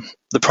ambassador.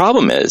 The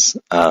problem is,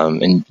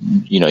 and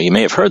you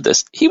may have heard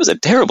this, he was a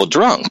terrible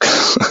drunk.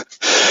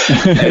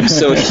 And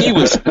so he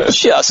was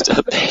just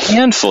a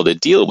handful to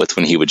deal with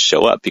when he would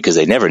show up, because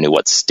they never knew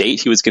what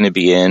state he was going to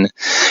be in.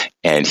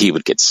 And he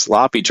would get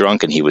sloppy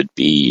drunk, and he would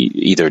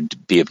be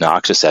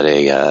obnoxious at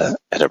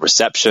a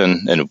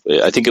reception. And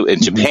I think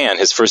in Japan,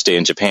 his first day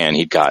in Japan,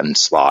 he'd gotten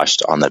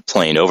sloshed on the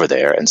plane over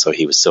there. And so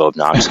he was so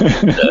obnoxious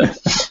to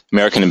the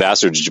American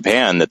ambassador to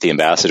Japan that the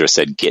ambassador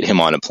said, get him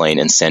on a plane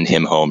and send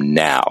him home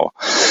now.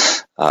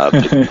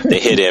 They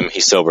hit him,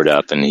 he sobered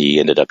up, and he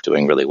ended up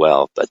doing really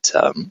well. But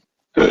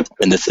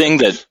and the thing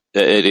that,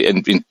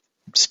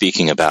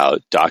 speaking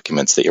about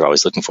documents that you're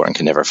always looking for and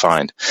can never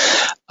find,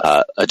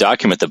 a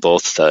document that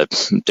both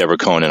Deborah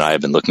Cohen and I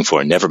have been looking for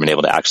and never been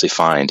able to actually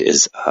find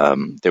is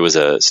there was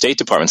a State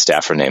Department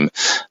staffer named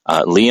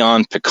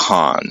Leon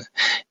Picon,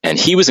 and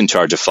he was in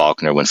charge of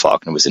Faulkner when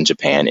Faulkner was in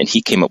Japan, and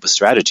he came up with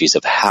strategies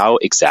of how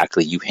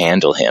exactly you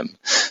handle him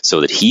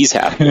so that he's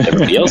happy and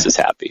everybody else is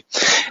happy.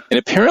 And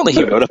apparently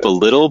he wrote up a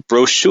little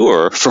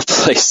brochure for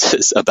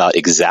places about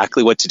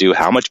exactly what to do,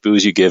 how much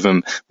booze you give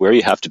him, where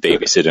you have to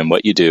babysit him,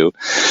 what you do,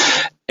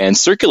 and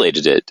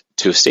circulated it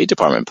to State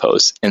Department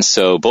posts. And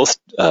so both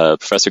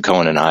Professor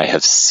Cohen and I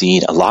have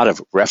seen a lot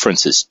of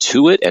references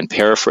to it and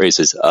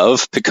paraphrases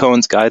of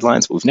Picon's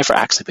guidelines, but we've never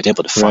actually been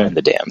able to find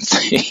the damn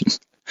thing.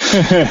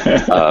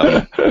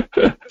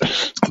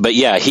 But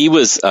yeah, he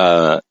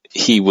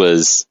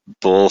was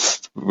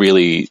both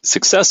really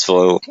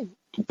successful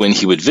when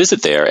he would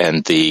visit there,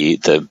 and the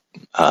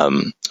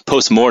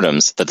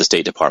postmortems that the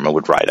State Department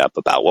would write up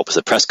about what was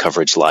the press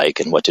coverage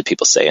like and what did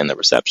people say in the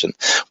reception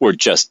were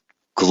just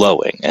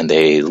glowing, and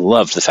they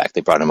loved the fact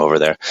they brought him over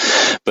there.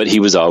 But he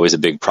was always a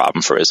big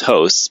problem for his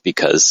hosts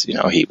because,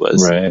 he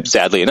was,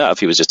 sadly enough,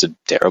 he was just a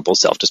terrible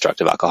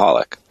self-destructive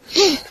alcoholic.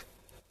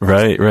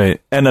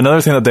 Right. And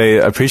another thing that they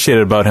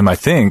appreciated about him, I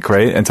think,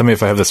 right, and tell me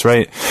if I have this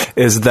right,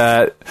 is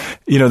that,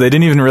 they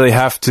didn't even really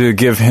have to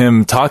give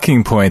him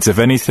talking points. If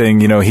anything,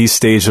 he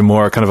staged a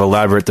more kind of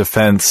elaborate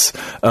defense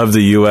of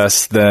the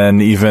U.S.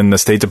 than even the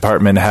State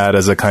Department had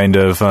as a kind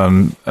of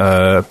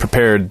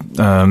prepared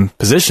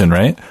position,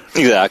 right?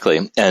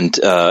 Exactly, and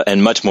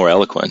much more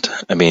eloquent.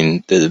 I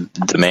mean,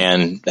 the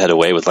man had a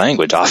way with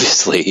language,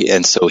 obviously,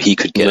 and so he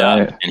could get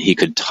up and he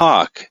could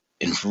talk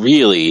in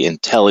really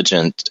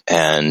intelligent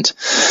and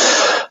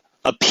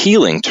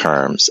appealing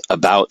terms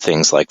about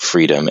things like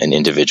freedom and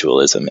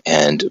individualism.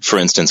 And for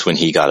instance, when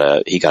he got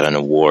an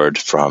award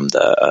from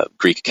the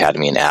Greek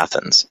Academy in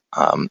Athens,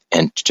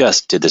 and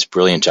just did this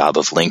brilliant job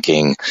of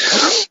linking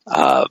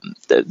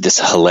this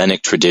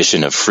Hellenic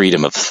tradition of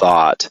freedom of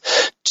thought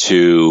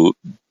to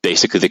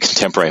basically the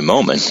contemporary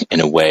moment in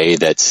a way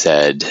that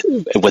said,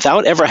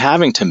 without ever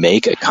having to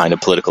make a kind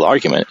of political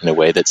argument, in a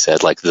way that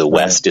said, like, the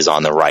West is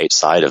on the right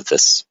side of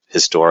this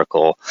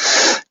historical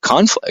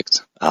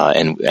conflict,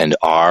 and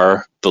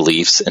our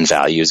beliefs and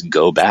values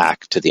go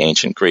back to the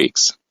ancient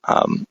Greeks.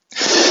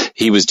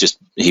 He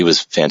was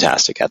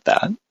fantastic at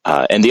that.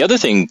 And the other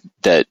thing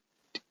that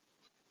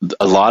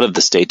a lot of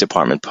the State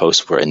Department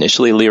posts were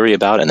initially leery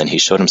about, and then he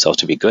showed himself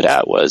to be good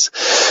at, was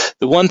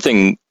the one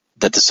thing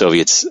that the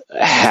Soviets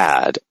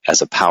had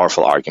as a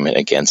powerful argument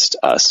against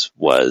us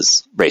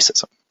was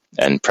racism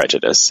and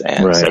prejudice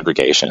and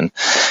segregation.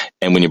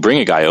 And when you bring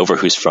a guy over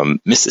who's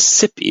from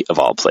Mississippi, of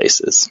all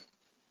places,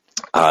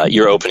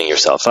 you're opening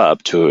yourself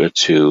up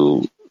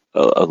to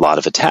a lot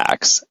of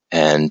attacks.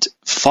 And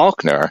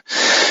Faulkner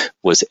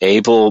was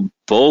able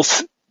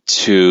both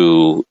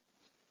to,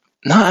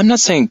 I'm not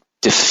saying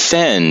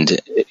defend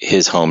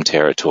his home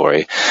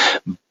territory,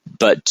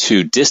 but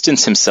to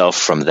distance himself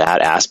from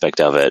that aspect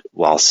of it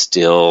while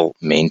still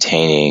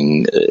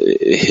maintaining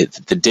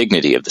the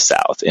dignity of the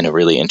South in a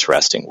really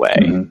interesting way,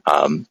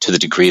 to the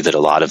degree that a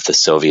lot of the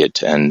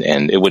Soviet, and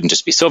it wouldn't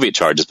just be Soviet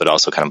charges, but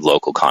also kind of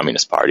local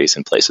communist parties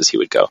and places he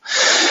would go.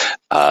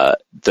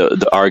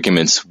 The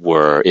arguments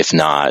were, if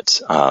not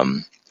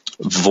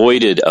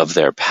voided of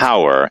their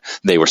power,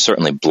 they were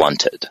certainly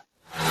blunted.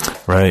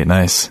 Right,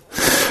 nice.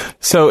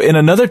 So in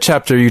another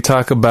chapter, you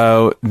talk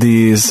about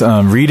these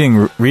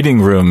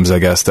reading rooms, I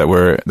guess, that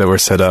were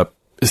set up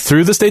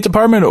through the State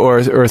Department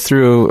or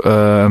through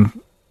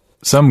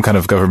some kind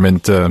of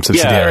government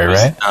subsidiary,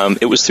 right?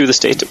 It was through the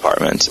State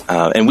Department,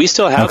 and we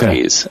still have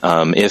these.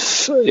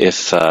 If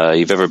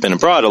you've ever been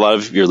abroad, a lot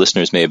of your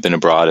listeners may have been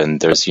abroad, and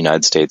there's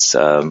United States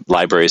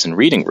libraries and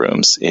reading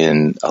rooms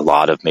in a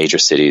lot of major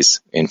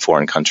cities in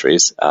foreign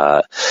countries,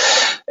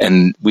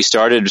 and we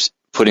started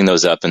putting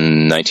those up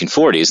in the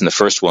 1940s, and the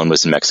first one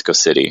was in Mexico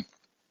City.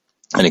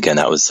 And again,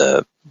 that was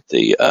the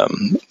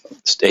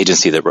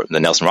agency that the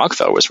Nelson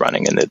Rockefeller was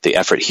running, and the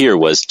effort here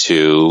was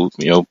to,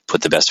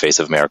 put the best face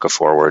of America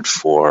forward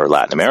for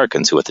Latin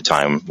Americans who at the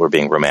time were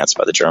being romanced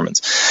by the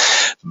Germans.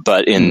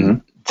 But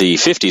in the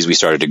 50s, we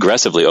started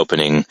aggressively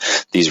opening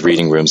these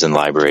reading rooms and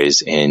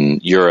libraries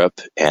in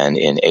Europe and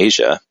in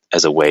Asia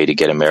as a way to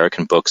get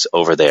American books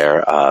over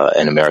there,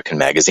 and American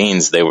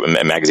magazines.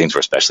 Magazines were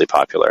especially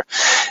popular,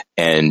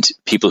 and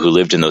people who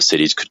lived in those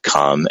cities could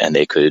come and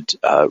they could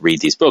read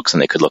these books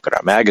and they could look at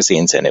our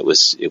magazines. And it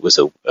was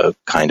a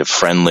kind of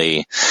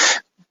friendly,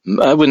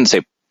 I wouldn't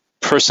say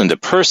person to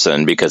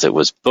person because it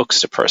was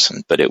books to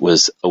person, but it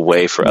was a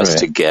way for us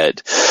to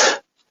get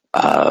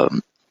a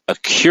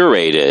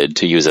curated,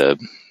 to use an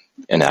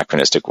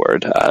anachronistic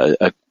word,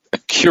 a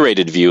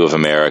curated view of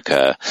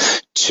America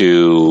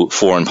to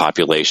foreign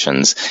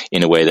populations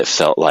in a way that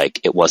felt like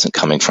it wasn't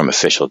coming from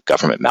official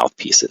government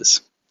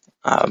mouthpieces.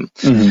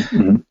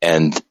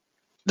 And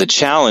the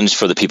challenge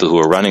for the people who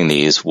were running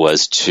these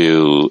was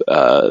to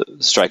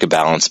strike a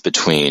balance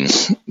between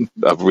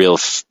a real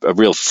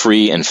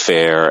free and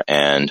fair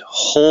and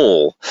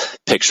whole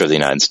picture of the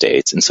United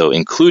States, and so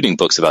including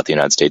books about the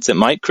United States that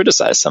might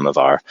criticize some of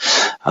our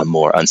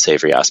more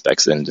unsavory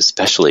aspects, and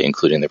especially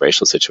including the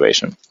racial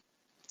situation.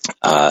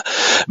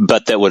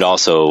 But that would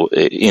also,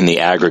 in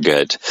the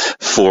aggregate,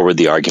 forward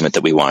the argument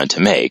that we wanted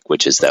to make,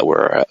 which is that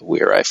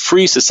we're a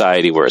free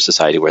society, we're a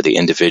society where the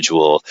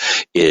individual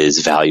is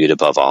valued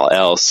above all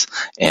else,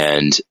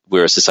 and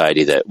we're a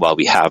society that, while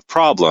we have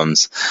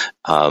problems,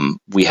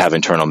 we have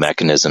internal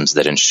mechanisms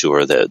that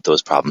ensure that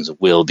those problems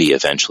will be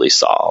eventually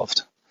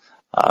solved.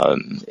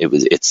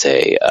 It's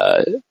a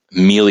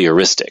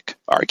melioristic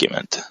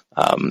argument.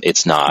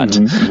 It's not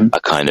a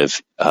kind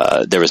of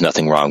there was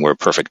nothing wrong, we're a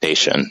perfect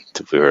nation.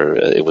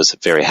 It was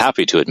very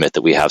happy to admit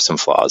that we have some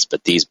flaws,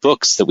 but these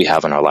books that we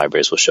have in our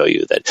libraries will show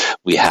you that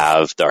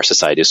our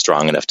society is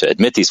strong enough to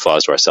admit these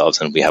flaws to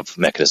ourselves, and we have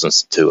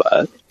mechanisms to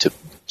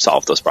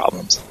solve those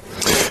problems.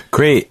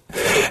 Great.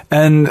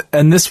 And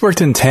this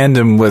worked in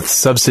tandem with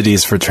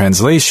subsidies for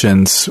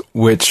translations,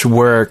 which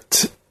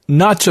worked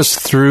not just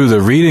through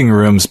the reading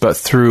rooms, but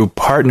through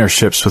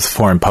partnerships with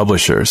foreign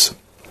publishers.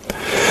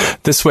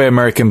 This way,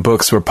 American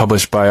books were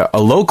published by a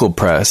local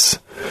press,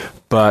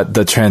 but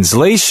the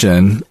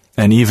translation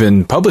and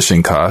even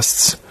publishing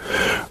costs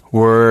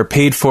were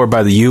paid for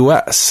by the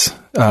U.S.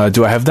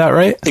 Do I have that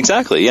right?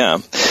 Exactly, yeah.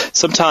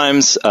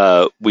 Sometimes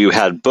we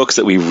had books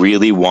that we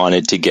really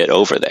wanted to get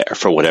over there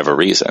for whatever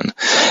reason,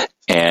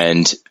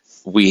 and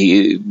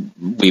we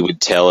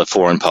would tell a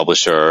foreign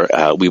publisher,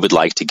 we would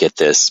like to get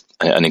this.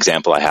 An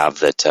example I have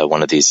that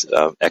one of these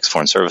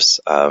ex-Foreign Service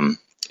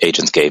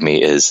agents gave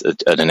me is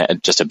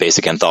just a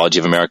basic anthology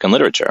of American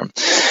literature.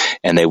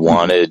 And they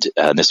wanted,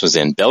 this was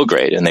in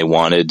Belgrade, and they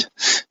wanted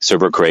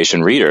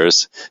Serbo-Croatian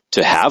readers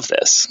to have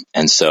this.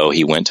 And so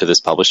he went to this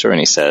publisher and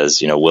he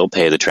says, we'll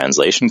pay the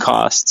translation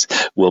costs,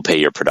 we'll pay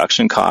your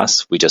production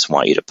costs, we just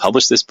want you to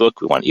publish this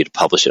book, we want you to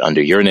publish it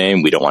under your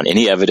name, we don't want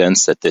any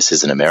evidence that this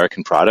is an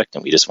American product,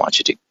 and we just want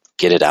you to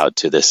get it out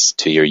to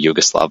your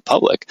Yugoslav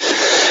public.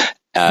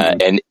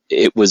 And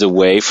it was a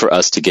way for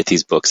us to get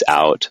these books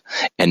out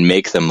and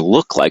make them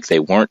look like they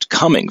weren't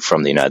coming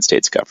from the United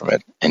States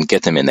government and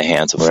get them in the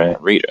hands of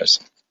foreign readers.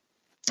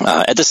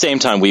 At the same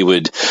time,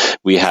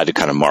 we had a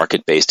kind of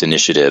market-based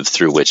initiative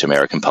through which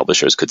American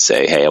publishers could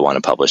say, hey, I want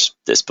to publish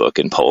this book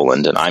in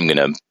Poland, and I'm going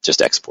to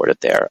just export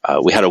it there.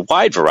 We had a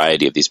wide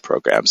variety of these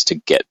programs to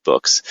get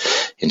books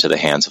into the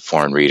hands of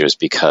foreign readers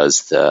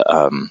because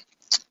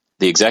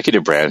the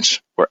executive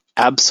branch were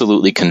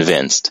absolutely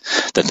convinced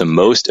that the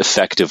most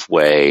effective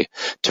way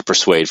to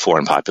persuade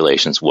foreign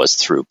populations was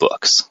through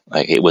books.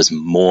 Like, it was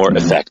more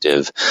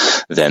effective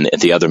than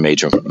the other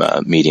major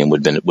medium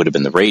would have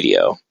been the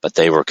radio, but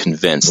they were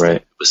convinced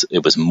that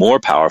it was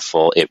more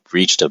powerful, it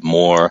reached a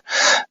more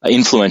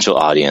influential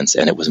audience,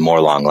 and it was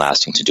more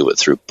long-lasting to do it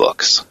through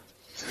books.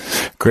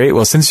 Great.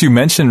 Well, since you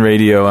mentioned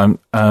radio,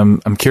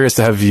 I'm curious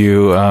to have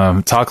you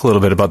talk a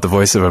little bit about the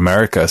Voice of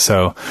America.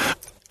 So,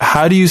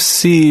 how do you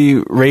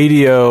see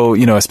radio,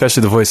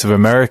 especially the Voice of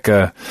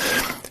America,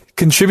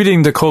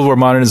 contributing to Cold War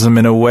modernism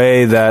in a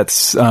way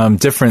that's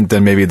different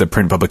than maybe the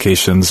print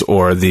publications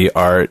or the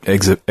art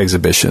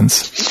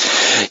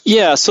exhibitions?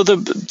 Yeah, so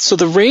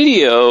the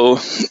radio,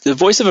 the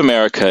Voice of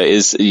America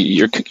is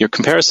your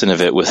comparison of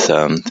it with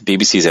the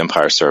BBC's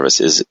Empire Service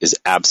is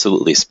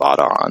absolutely spot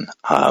on.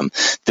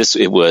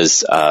 It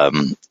was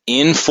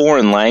in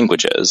foreign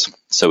languages,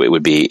 so it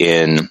would be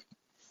in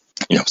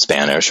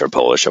Spanish or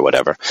Polish or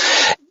whatever,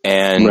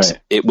 and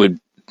it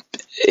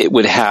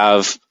would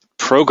have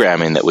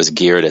programming that was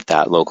geared at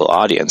that local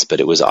audience, but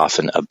it was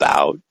often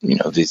about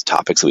these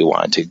topics that we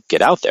wanted to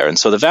get out there. And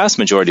so the vast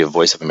majority of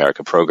Voice of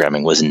America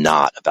programming was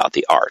not about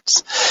the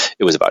arts.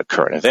 It was about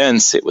current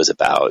events. It was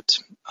about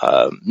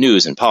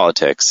news and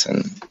politics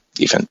and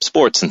even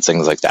sports and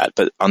things like that.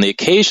 But on the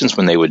occasions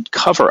when they would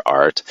cover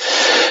art,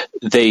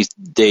 they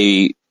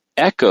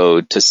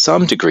echoed to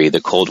some degree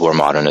the Cold War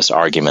modernist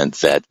argument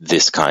that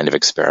this kind of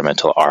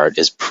experimental art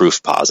is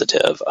proof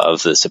positive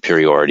of the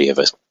superiority of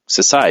a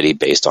society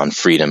based on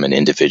freedom and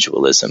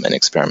individualism and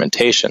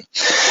experimentation.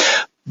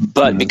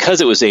 But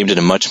because it was aimed at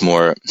a much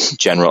more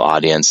general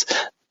audience,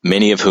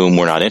 many of whom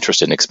were not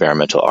interested in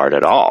experimental art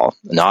at all,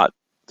 not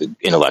the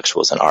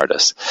intellectuals and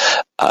artists,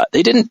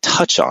 they didn't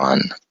touch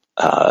on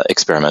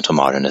experimental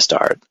modernist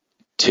art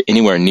to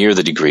anywhere near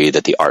the degree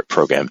that the art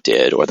program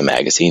did or the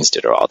magazines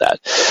did or all that.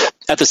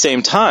 At the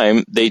same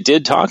time, they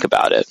did talk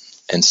about it.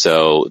 And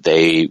so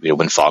they,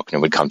 when Faulkner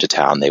would come to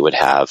town, they would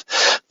have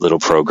little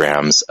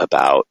programs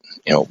about,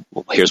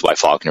 here's why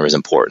Faulkner is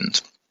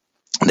important.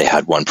 They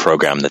had one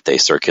program that they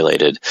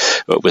circulated.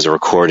 It was a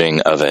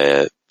recording of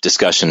a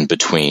discussion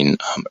between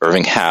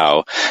Irving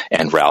Howe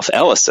and Ralph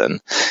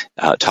Ellison,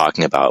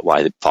 talking about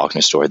why the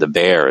Faulkner story, The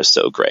Bear, is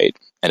so great.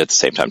 And at the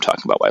same time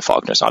talking about why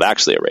Faulkner's not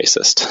actually a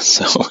racist.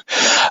 So,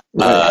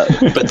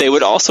 but they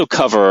would also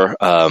cover,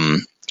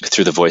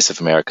 through the Voice of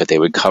America, they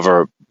would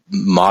cover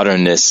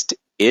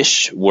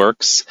modernist-ish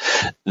works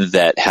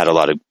that had a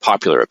lot of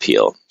popular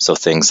appeal. So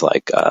things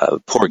like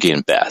Porgy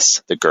and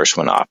Bess, the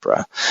Gershwin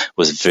opera,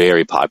 was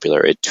very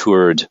popular. It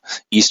toured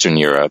Eastern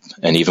Europe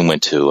and even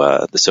went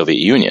to the Soviet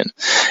Union.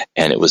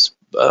 And it was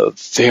a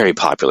very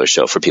popular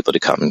show for people to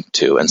come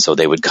to. And so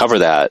they would cover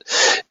that.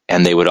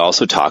 And they would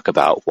also talk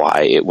about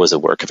why it was a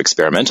work of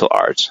experimental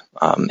art,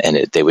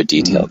 and they would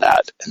detail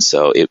that. And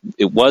so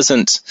it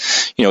wasn't,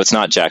 it's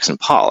not Jackson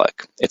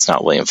Pollock, it's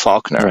not William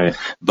Faulkner,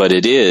 but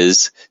it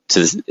is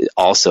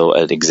also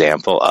an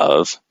example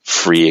of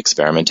free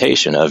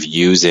experimentation, of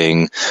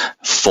using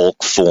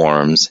folk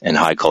forms and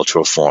high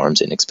cultural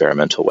forms in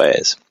experimental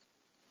ways.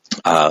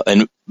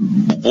 And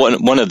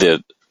one of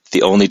the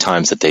only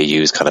times that they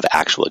used kind of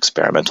actual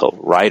experimental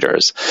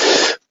writers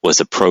was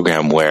a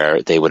program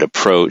where they would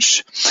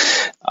approach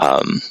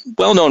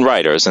well-known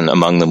writers, and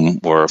among them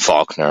were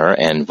Faulkner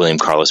and William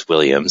Carlos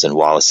Williams and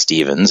Wallace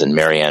Stevens and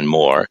Marianne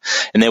Moore,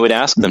 and they would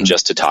ask them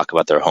just to talk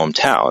about their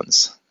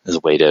hometowns as a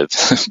way to,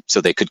 so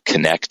they could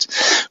connect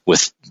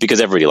with, because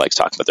everybody likes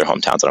talking about their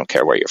hometowns. I don't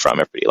care where you're from.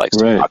 Everybody likes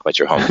to talk about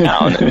your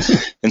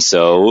hometown. and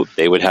so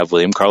they would have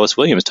William Carlos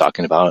Williams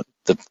talking about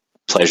the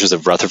pleasures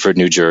of Rutherford,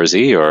 New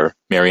Jersey, or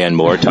Marianne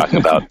Moore talking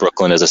about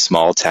Brooklyn as a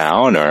small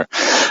town, or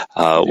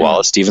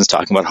Wallace Stevens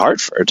talking about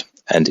Hartford.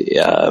 And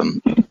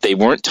they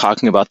weren't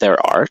talking about their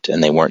art,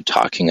 and they weren't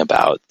talking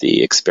about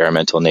the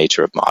experimental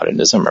nature of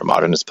modernism or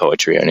modernist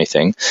poetry or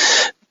anything.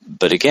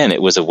 But again,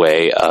 it was a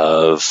way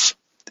of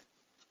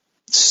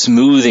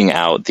smoothing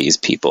out these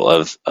people,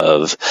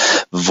 of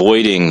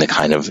voiding the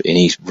kind of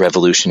any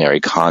revolutionary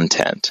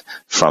content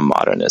from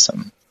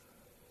modernism.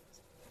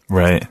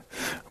 Right.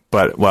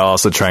 But while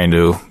also trying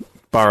to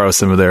borrow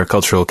some of their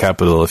cultural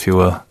capital, if you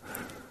will.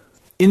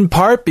 In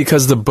part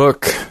because the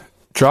book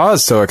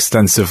draws so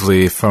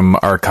extensively from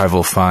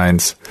archival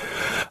finds,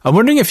 I'm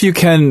wondering if you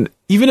can,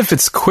 even if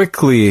it's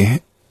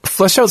quickly,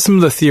 flesh out some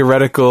of the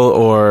theoretical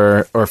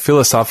or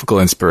philosophical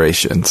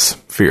inspirations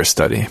for your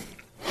study.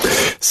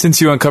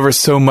 Since you uncover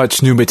so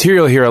much new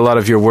material here, a lot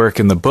of your work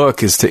in the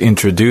book is to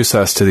introduce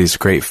us to these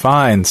great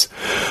finds.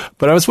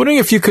 But I was wondering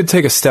if you could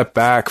take a step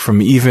back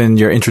from even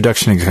your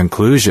introduction and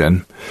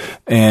conclusion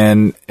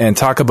and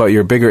talk about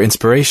your bigger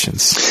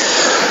inspirations.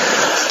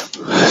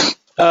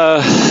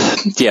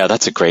 Yeah,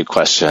 that's a great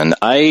question.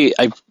 I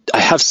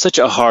have such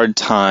a hard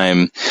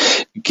time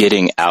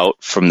getting out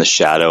from the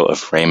shadow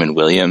of Raymond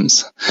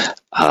Williams.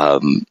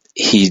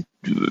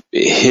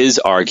 His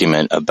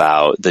argument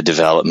about the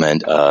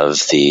development of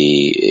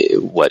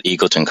what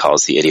Eagleton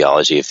calls the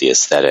ideology of the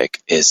aesthetic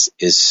is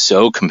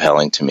so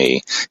compelling to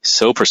me,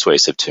 so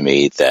persuasive to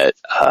me that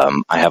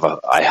I have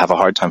a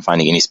hard time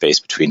finding any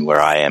space between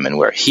where I am and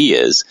where he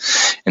is.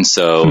 And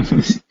so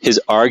his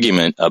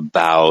argument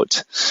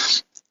about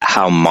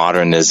how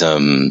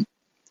modernism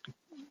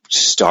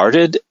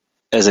started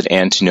as an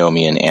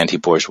antinomian,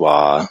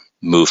 anti-bourgeois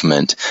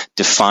movement,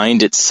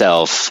 defined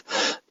itself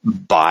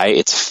by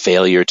its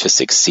failure to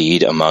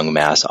succeed among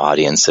mass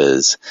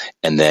audiences,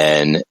 and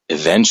then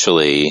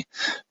eventually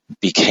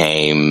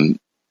became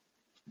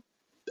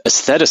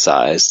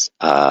aestheticized.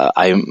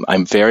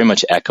 I'm very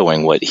much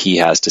echoing what he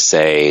has to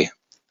say,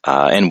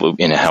 and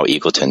how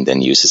Eagleton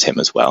then uses him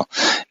as well,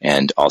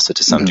 and also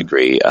to some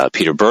degree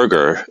Peter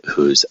Berger,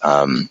 whose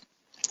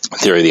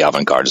theory of the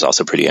avant-garde is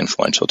also pretty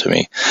influential to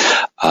me.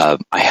 I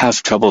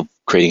have trouble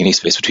creating any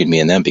space between me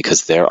and them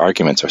because their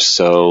arguments are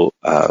so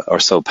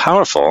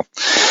powerful.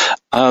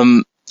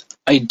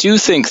 I do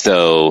think,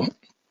 though,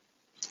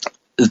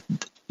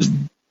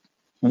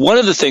 one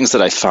of the things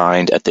that I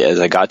find as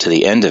I got to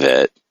the end of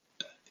it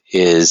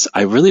is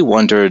I really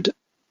wondered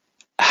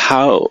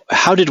how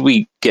did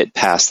we get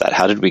past that?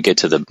 How did we get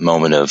to the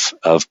moment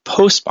of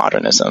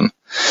postmodernism?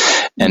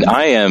 And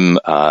I'm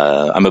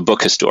a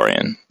book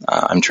historian.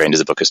 I'm trained as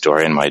a book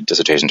historian. My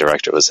dissertation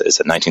director is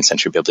a 19th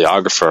century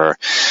bibliographer.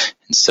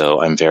 And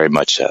so I'm very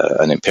much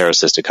an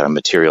empiricist, a kind of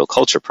material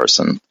culture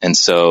person. And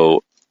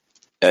so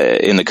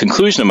in the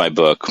conclusion of my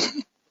book,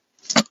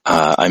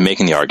 I'm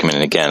making the argument,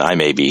 and again, I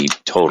may be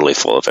totally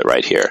full of it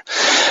right here,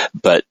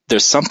 but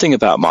there's something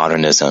about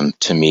modernism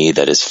to me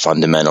that is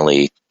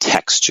fundamentally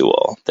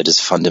textual, that is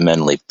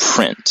fundamentally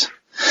print.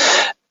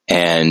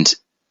 And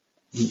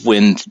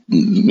when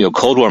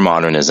Cold War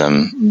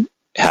modernism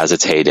has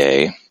its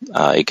heyday,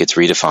 it gets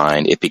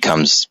redefined, it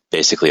becomes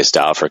basically a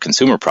style for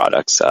consumer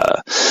products,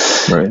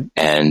 right.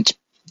 And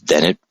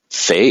then it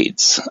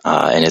fades,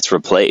 and it's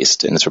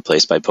replaced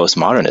by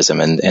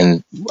postmodernism.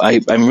 And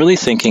I'm really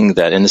thinking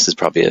that, and this is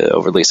probably an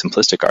overly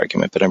simplistic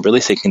argument, but I'm really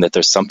thinking that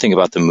there's something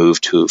about the move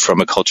from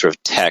a culture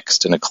of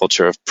text and a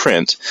culture of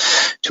print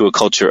to a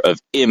culture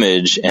of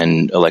image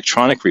and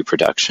electronic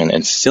reproduction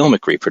and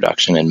filmic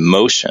reproduction and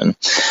motion,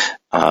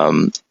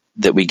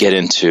 that we get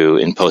into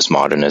in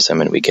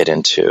postmodernism, and we get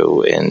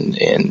into in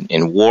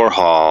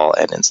Warhol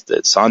and in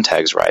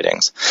Sontag's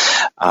writings.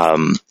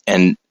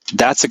 And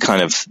that's a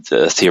kind of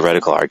the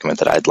theoretical argument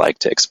that I'd like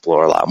to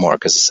explore a lot more,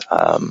 because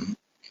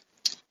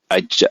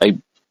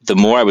the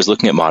more I was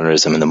looking at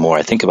modernism and the more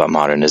I think about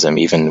modernism,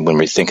 even when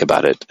we think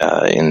about it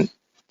in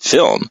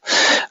film,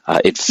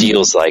 it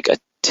feels like a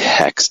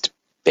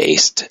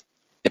text-based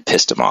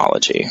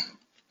epistemology.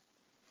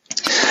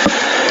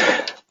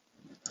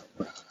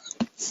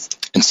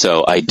 And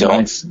so I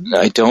don't,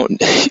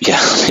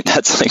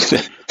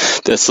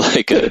 that's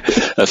like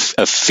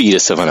a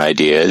fetus of an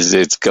idea.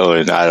 It's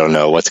going, I don't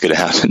know what's going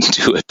to happen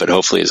to it, but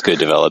hopefully it's going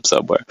to develop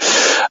somewhere.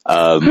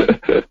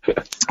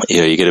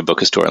 You get a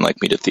book historian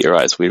like me to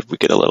theorize, we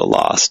get a little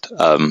lost.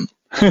 But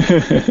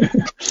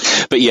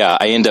yeah,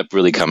 I end up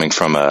really coming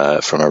from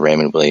a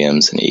Raymond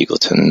Williams and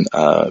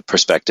Eagleton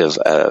perspective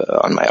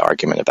on my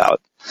argument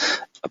about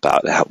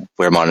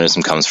where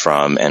modernism comes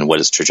from and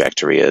what its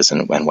trajectory is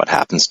and what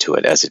happens to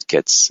it as it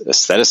gets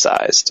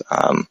aestheticized.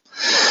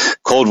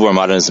 Cold War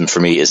modernism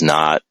for me is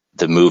not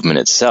the movement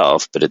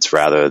itself, but it's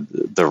rather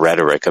the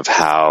rhetoric of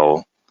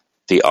how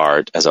the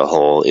art as a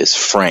whole is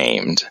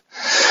framed.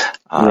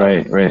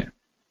 Right.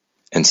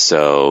 And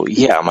so,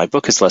 yeah, my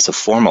book is less a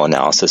formal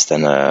analysis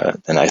than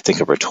I think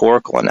a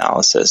rhetorical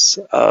analysis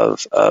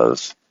of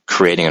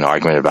creating an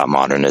argument about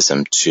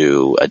modernism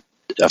to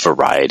a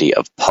variety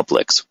of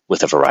publics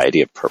with a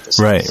variety of purposes.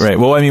 Right.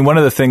 Well, I mean, one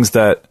of the things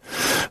that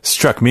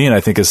struck me and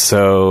I think is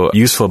so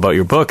useful about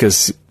your book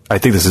is, I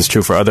think this is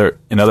true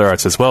in other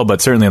arts as well,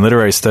 but certainly in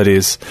literary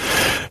studies,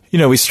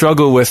 we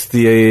struggle with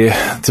the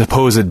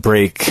supposed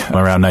break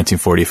around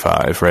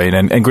 1945, right?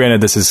 And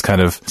granted, this is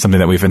kind of something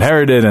that we've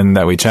inherited and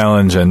that we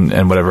challenge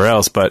and whatever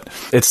else, but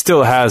it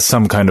still has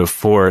some kind of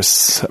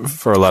force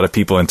for a lot of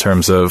people in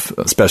terms of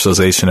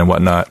specialization and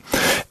whatnot.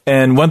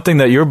 And one thing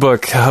that your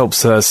book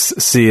helps us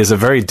see is a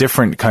very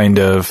different kind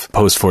of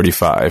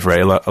post-45,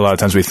 right? A lot of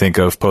times we think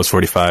of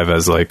post-45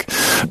 as like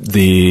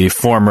the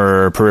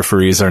former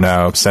peripheries are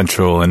now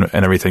central and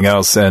everything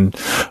else. And,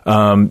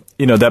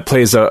 that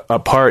plays a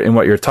part in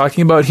what you're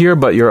talking about here,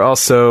 but you're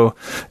also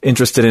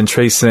interested in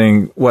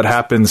tracing what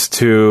happens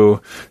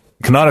to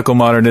canonical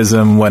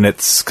modernism when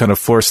it's kind of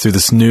forced through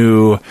this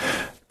new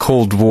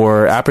Cold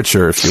War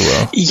aperture, if you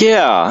will.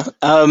 Yeah.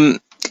 And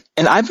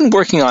I've been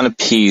working on a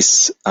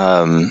piece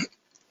on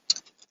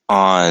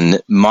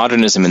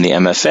modernism in the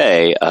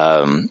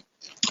MFA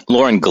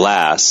Lauren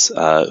Glass,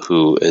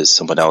 who is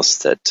someone else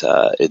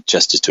that it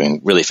just is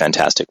doing really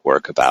fantastic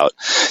work about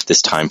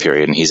this time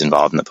period, and he's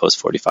involved in the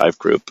Post-45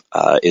 group,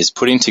 is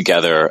putting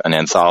together an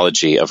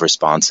anthology of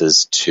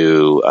responses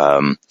to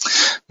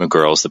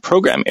McGurl's The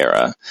Program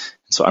Era.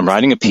 So I'm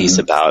writing a piece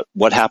about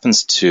what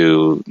happens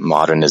to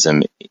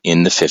modernism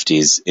in the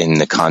 50s in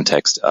the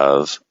context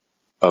of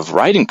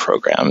writing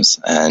programs,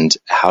 and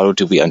how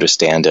do we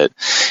understand it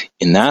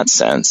in that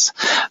sense.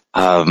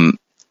 For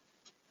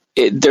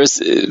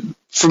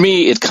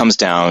me,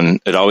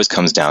 it always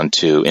comes down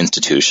to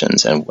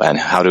institutions and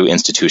how do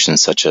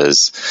institutions such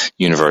as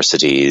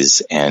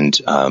universities and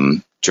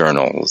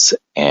journals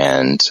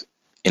and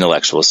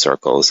intellectual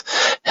circles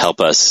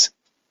help us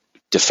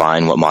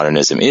define what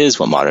modernism is,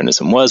 what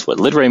modernism was, what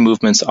literary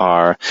movements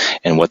are,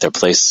 and what their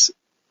places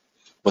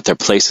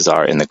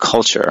are in the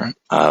culture.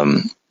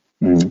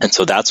 And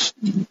so that's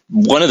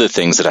one of the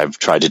things that I've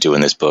tried to do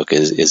in this book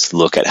is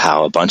look at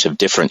how a bunch of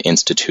different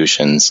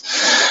institutions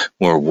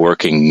were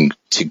working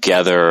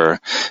together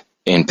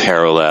in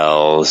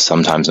parallel,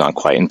 sometimes not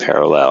quite in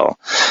parallel,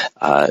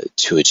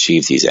 to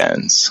achieve these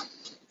ends.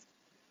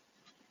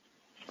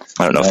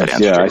 I don't know if that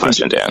answered your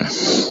question, Dan.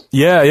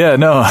 Yeah,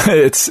 no,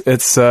 it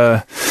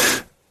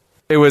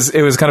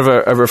was kind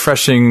of a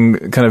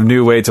refreshing kind of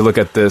new way to look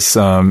at this,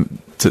 to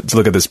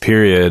look at this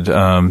period.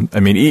 I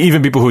mean,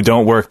 even people who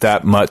don't work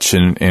that much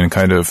in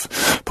kind of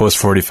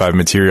post-45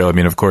 material, I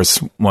mean, of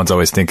course, one's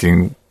always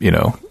thinking,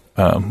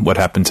 what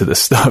happened to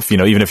this stuff?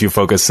 Even if you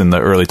focus in the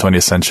early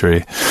 20th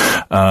century,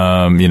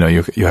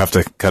 you have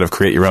to kind of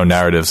create your own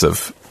narratives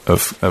of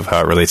how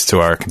it relates to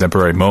our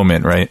contemporary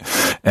moment, right?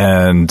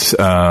 And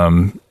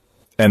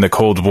the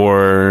Cold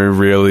War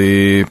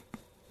really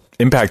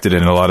impacted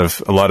it in a lot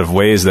of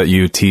ways that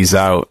you tease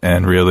out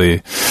and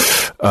really,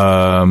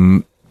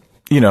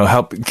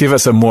 help give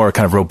us a more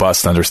kind of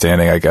robust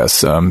understanding, I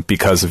guess,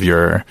 because of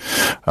your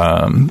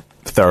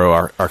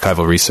thorough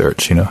archival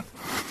research,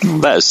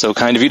 That is so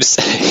kind of you to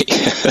say.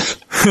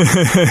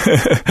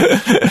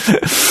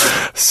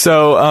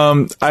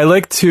 So I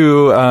like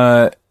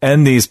to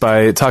end these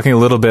by talking a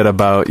little bit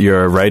about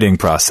your writing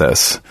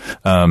process.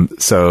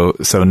 So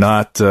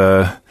not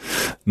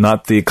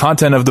the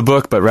content of the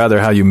book, but rather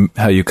how you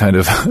kind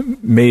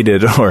of made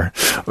it or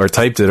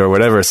typed it or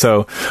whatever.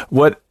 So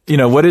what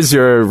is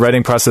your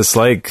writing process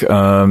like?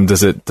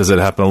 Does it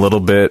happen a little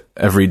bit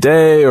every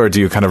day, or do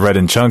you kind of write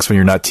in chunks when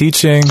you're not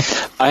teaching?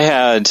 I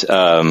had,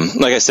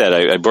 like I said,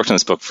 I worked on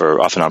this book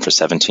off and on for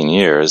 17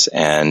 years,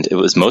 and it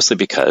was mostly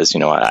because,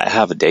 I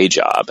have a day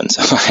job, and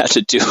so I had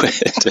to do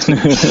it.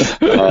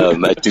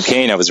 At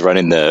Duquesne, I was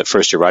running the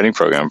first year writing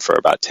program for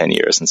about 10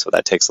 years, and so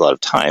that takes a lot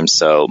of time.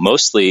 So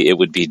mostly it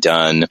would be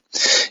done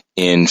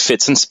in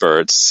fits and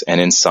spurts,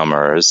 and in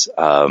summers,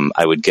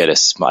 I would get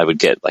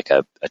like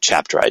a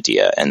chapter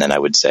idea, and then I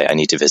would say I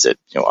need to visit,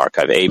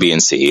 archive A, B,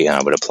 and C, and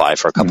I would apply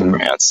for a couple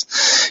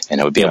grants, and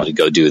I would be able to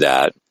go do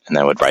that, and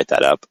then I would write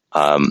that up.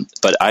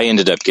 But I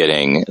ended up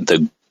getting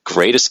the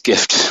greatest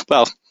gift.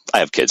 Well, I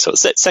have kids, so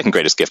it's the second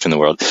greatest gift in the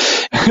world.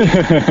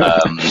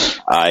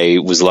 I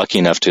was lucky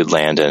enough to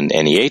land an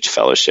NEH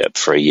fellowship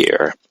for a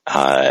year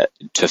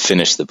to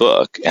finish the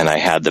book, and I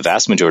had the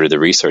vast majority of the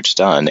research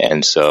done,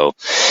 and so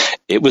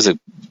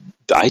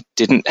I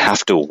didn't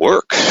have to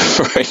work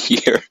for a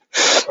year.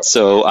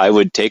 So I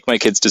would take my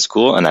kids to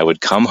school, and I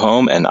would come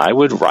home, and I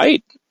would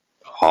write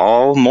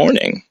all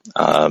morning.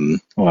 Wow,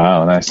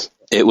 nice.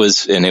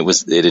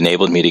 It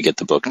enabled me to get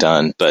the book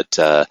done, but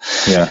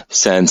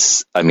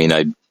since, I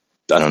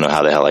don't know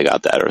how the hell I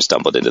got that or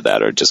stumbled into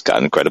that or just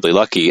got incredibly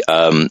lucky.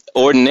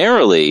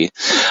 Ordinarily,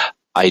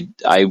 I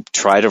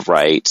try to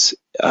write,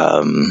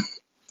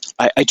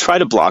 I try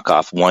to block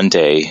off one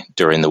day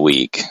during the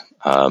week.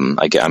 I'm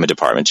a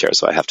department chair,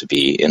 so I have to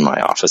be in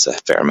my office a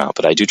fair amount,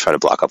 but I do try to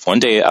block off one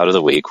day out of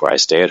the week where I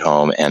stay at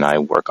home and I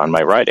work on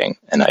my writing,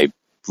 and I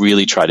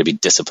really try to be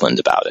disciplined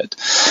about it.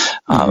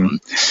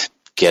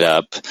 Get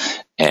up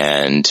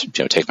and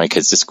take my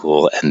kids to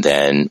school and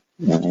then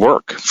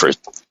work for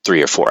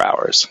 3 or 4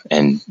 hours,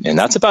 and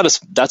that's about as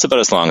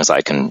long as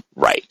I can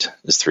write,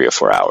 is 3 or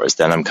 4 hours.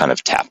 Then I'm kind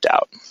of tapped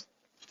out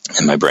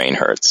and my brain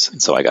hurts,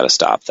 and so I got to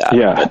stop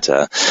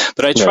that.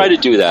 But I try to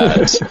do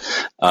that.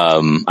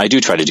 I do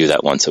try to do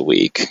that once a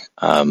week.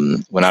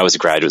 When I was a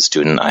graduate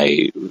student,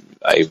 I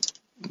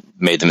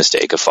made the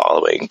mistake of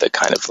following the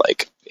kind of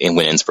like,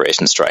 when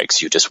inspiration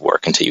strikes, you just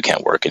work until you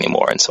can't work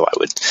anymore. And so I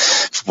would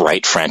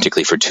write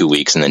frantically for 2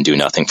 weeks and then do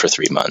nothing for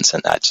 3 months.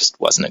 And that just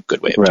wasn't a good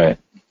way of doing it.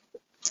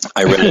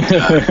 I read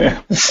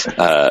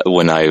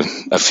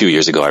a few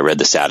years ago, I read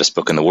the saddest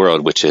book in the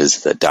world, which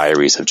is The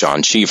Diaries of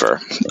John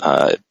Cheever.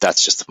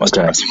 That's just the most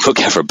depressing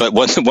book ever. But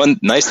one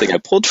nice thing I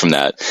pulled from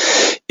that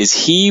is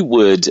he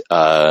would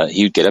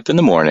get up in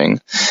the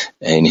morning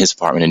in his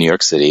apartment in New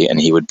York City, and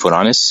he would put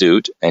on his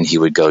suit, and he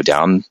would go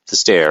down the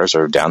stairs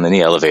or down in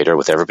the elevator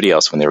with everybody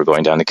else when they were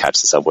going down to catch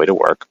the subway to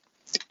work.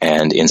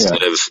 And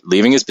instead of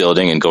leaving his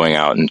building and going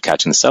out and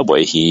catching the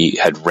subway, he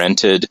had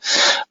rented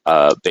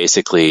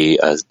basically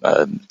a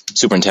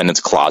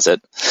superintendent's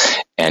closet,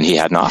 and he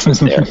had an office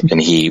there.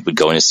 And he would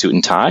go in his suit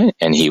and tie,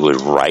 and he would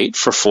write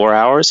for 4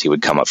 hours. He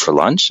would come up for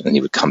lunch, and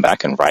he would come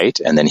back and write,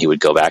 and then he would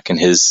go back in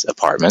his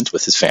apartment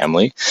with his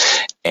family,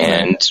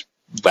 and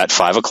at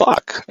 5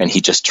 o'clock, and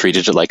he just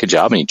treated it like a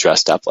job, and he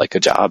dressed up like a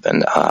job.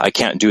 And I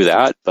can't do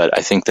that, but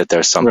I think that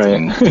there's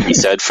something to be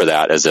said for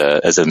that as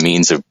a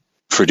means of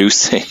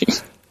producing.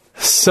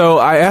 So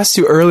I asked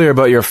you earlier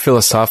about your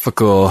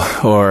philosophical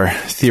or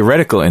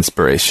theoretical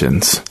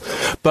inspirations,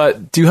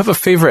 but do you have a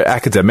favorite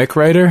academic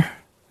writer?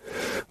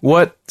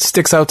 What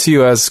sticks out to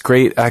you as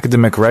great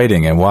academic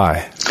writing, and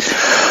why?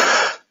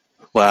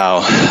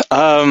 Wow.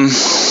 I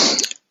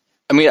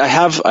mean, I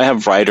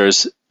have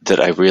writers that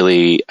I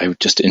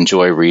just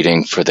enjoy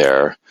reading for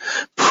their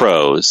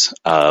prose.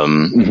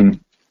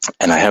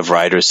 And I have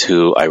writers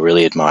who I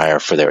really admire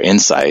for their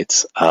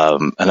insights.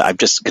 And I'm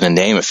just going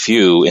to name a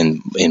few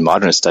in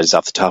modernist studies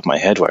off the top of my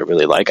head who I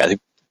really like. I think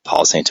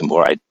Paul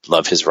Saint-Amour, I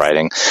love his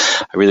writing.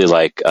 I really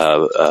like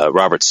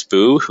Robert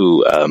Spoo,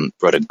 who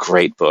wrote a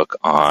great book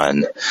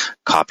on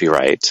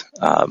copyright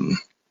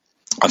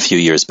a few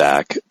years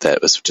back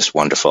that was just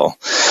wonderful.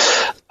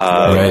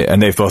 Right,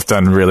 and they've both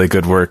done really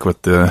good work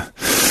with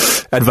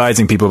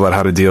advising people about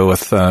how to deal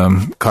with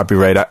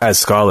copyright as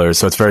scholars.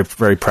 So it's very,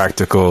 very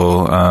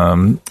practical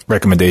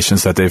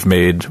recommendations that they've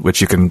made,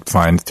 which you can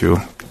find through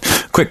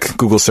quick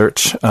Google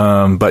search.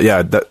 But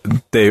yeah,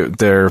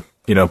 they're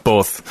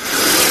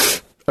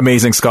both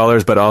amazing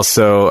scholars, but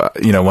also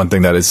one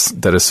thing that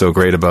is so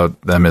great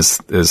about them is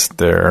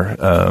their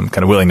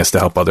kind of willingness to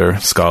help other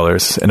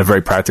scholars in a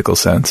very practical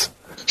sense.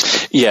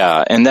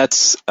 Yeah, and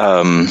that's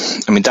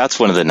that's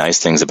one of the nice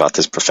things about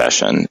this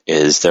profession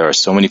is there are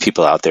so many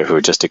people out there who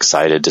are just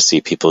excited to see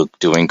people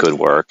doing good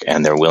work,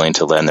 and they're willing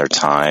to lend their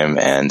time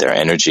and their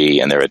energy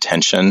and their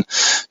attention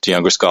to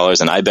younger scholars.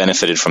 And I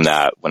benefited from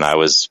that when I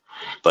was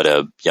but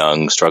a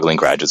young, struggling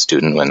graduate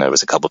student, when there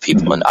was a couple of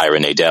people, and Ira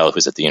Nadell,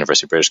 who's at the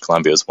University of British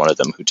Columbia, was one of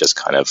them who just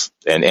kind of,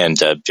 and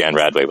Jan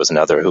Radway was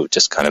another who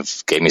just kind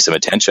of gave me some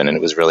attention, and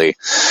it was really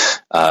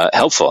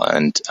helpful.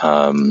 And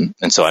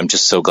so I'm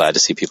just so glad to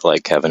see people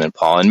like Kevin and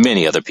Paul and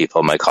many other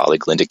people. My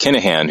colleague Linda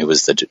Kinahan, who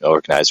was the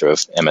organizer of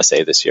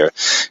MSA this year,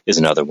 is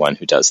another one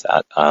who does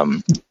that.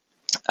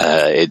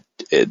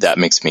 That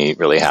makes me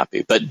really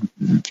happy. But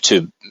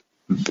to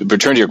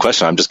return to your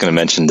question, I'm just going to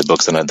mention the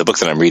book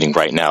that I'm reading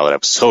right now that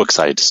I'm so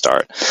excited to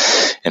start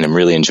and I'm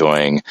really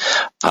enjoying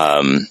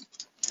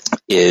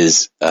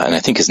is, and I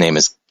think his name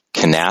is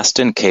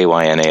Kynaston,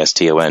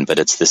 Kynaston, but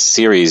it's this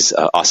series,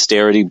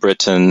 Austerity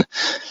Britain,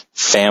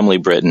 Family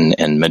Britain,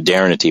 and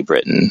Modernity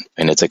Britain.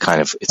 And it's a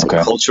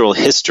cultural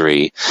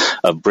history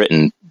of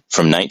Britain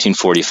from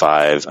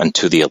 1945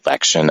 until the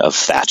election of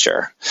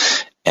Thatcher.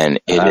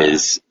 And it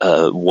is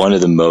one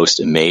of the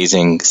most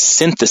amazing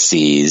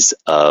syntheses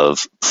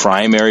of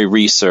primary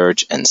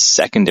research and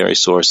secondary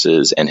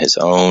sources and his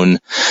own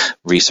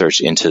research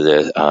into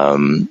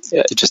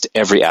the just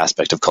every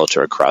aspect of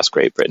culture across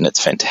Great Britain. It's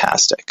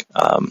fantastic,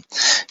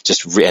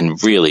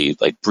 and really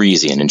like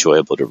breezy and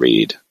enjoyable to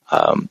read.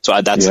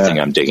 So that's the thing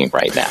I'm digging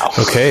right now.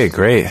 Okay,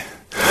 great.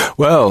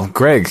 Well,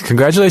 Greg,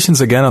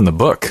 congratulations again on the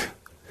book.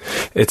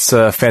 It's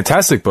a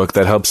fantastic book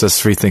that helps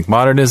us rethink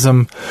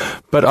modernism,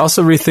 but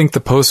also rethink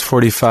the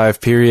post-45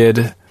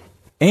 period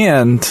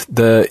and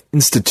the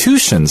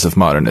institutions of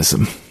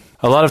modernism.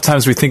 A lot of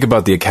times we think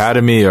about the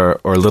academy or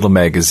little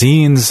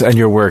magazines, and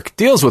your work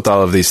deals with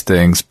all of these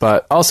things,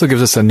 but also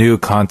gives us a new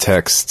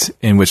context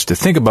in which to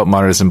think about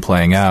modernism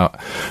playing out,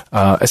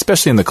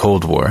 especially in the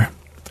Cold War.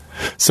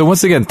 So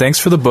once again, thanks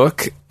for the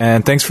book,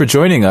 and thanks for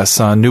joining us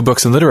on New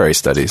Books in Literary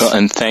Studies. Well,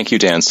 and thank you,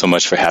 Dan, so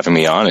much for having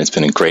me on. It's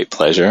been a great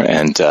pleasure,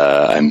 and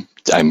I'm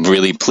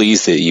really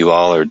pleased that you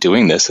all are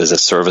doing this as a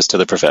service to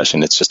the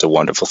profession. It's just a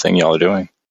wonderful thing you all are doing.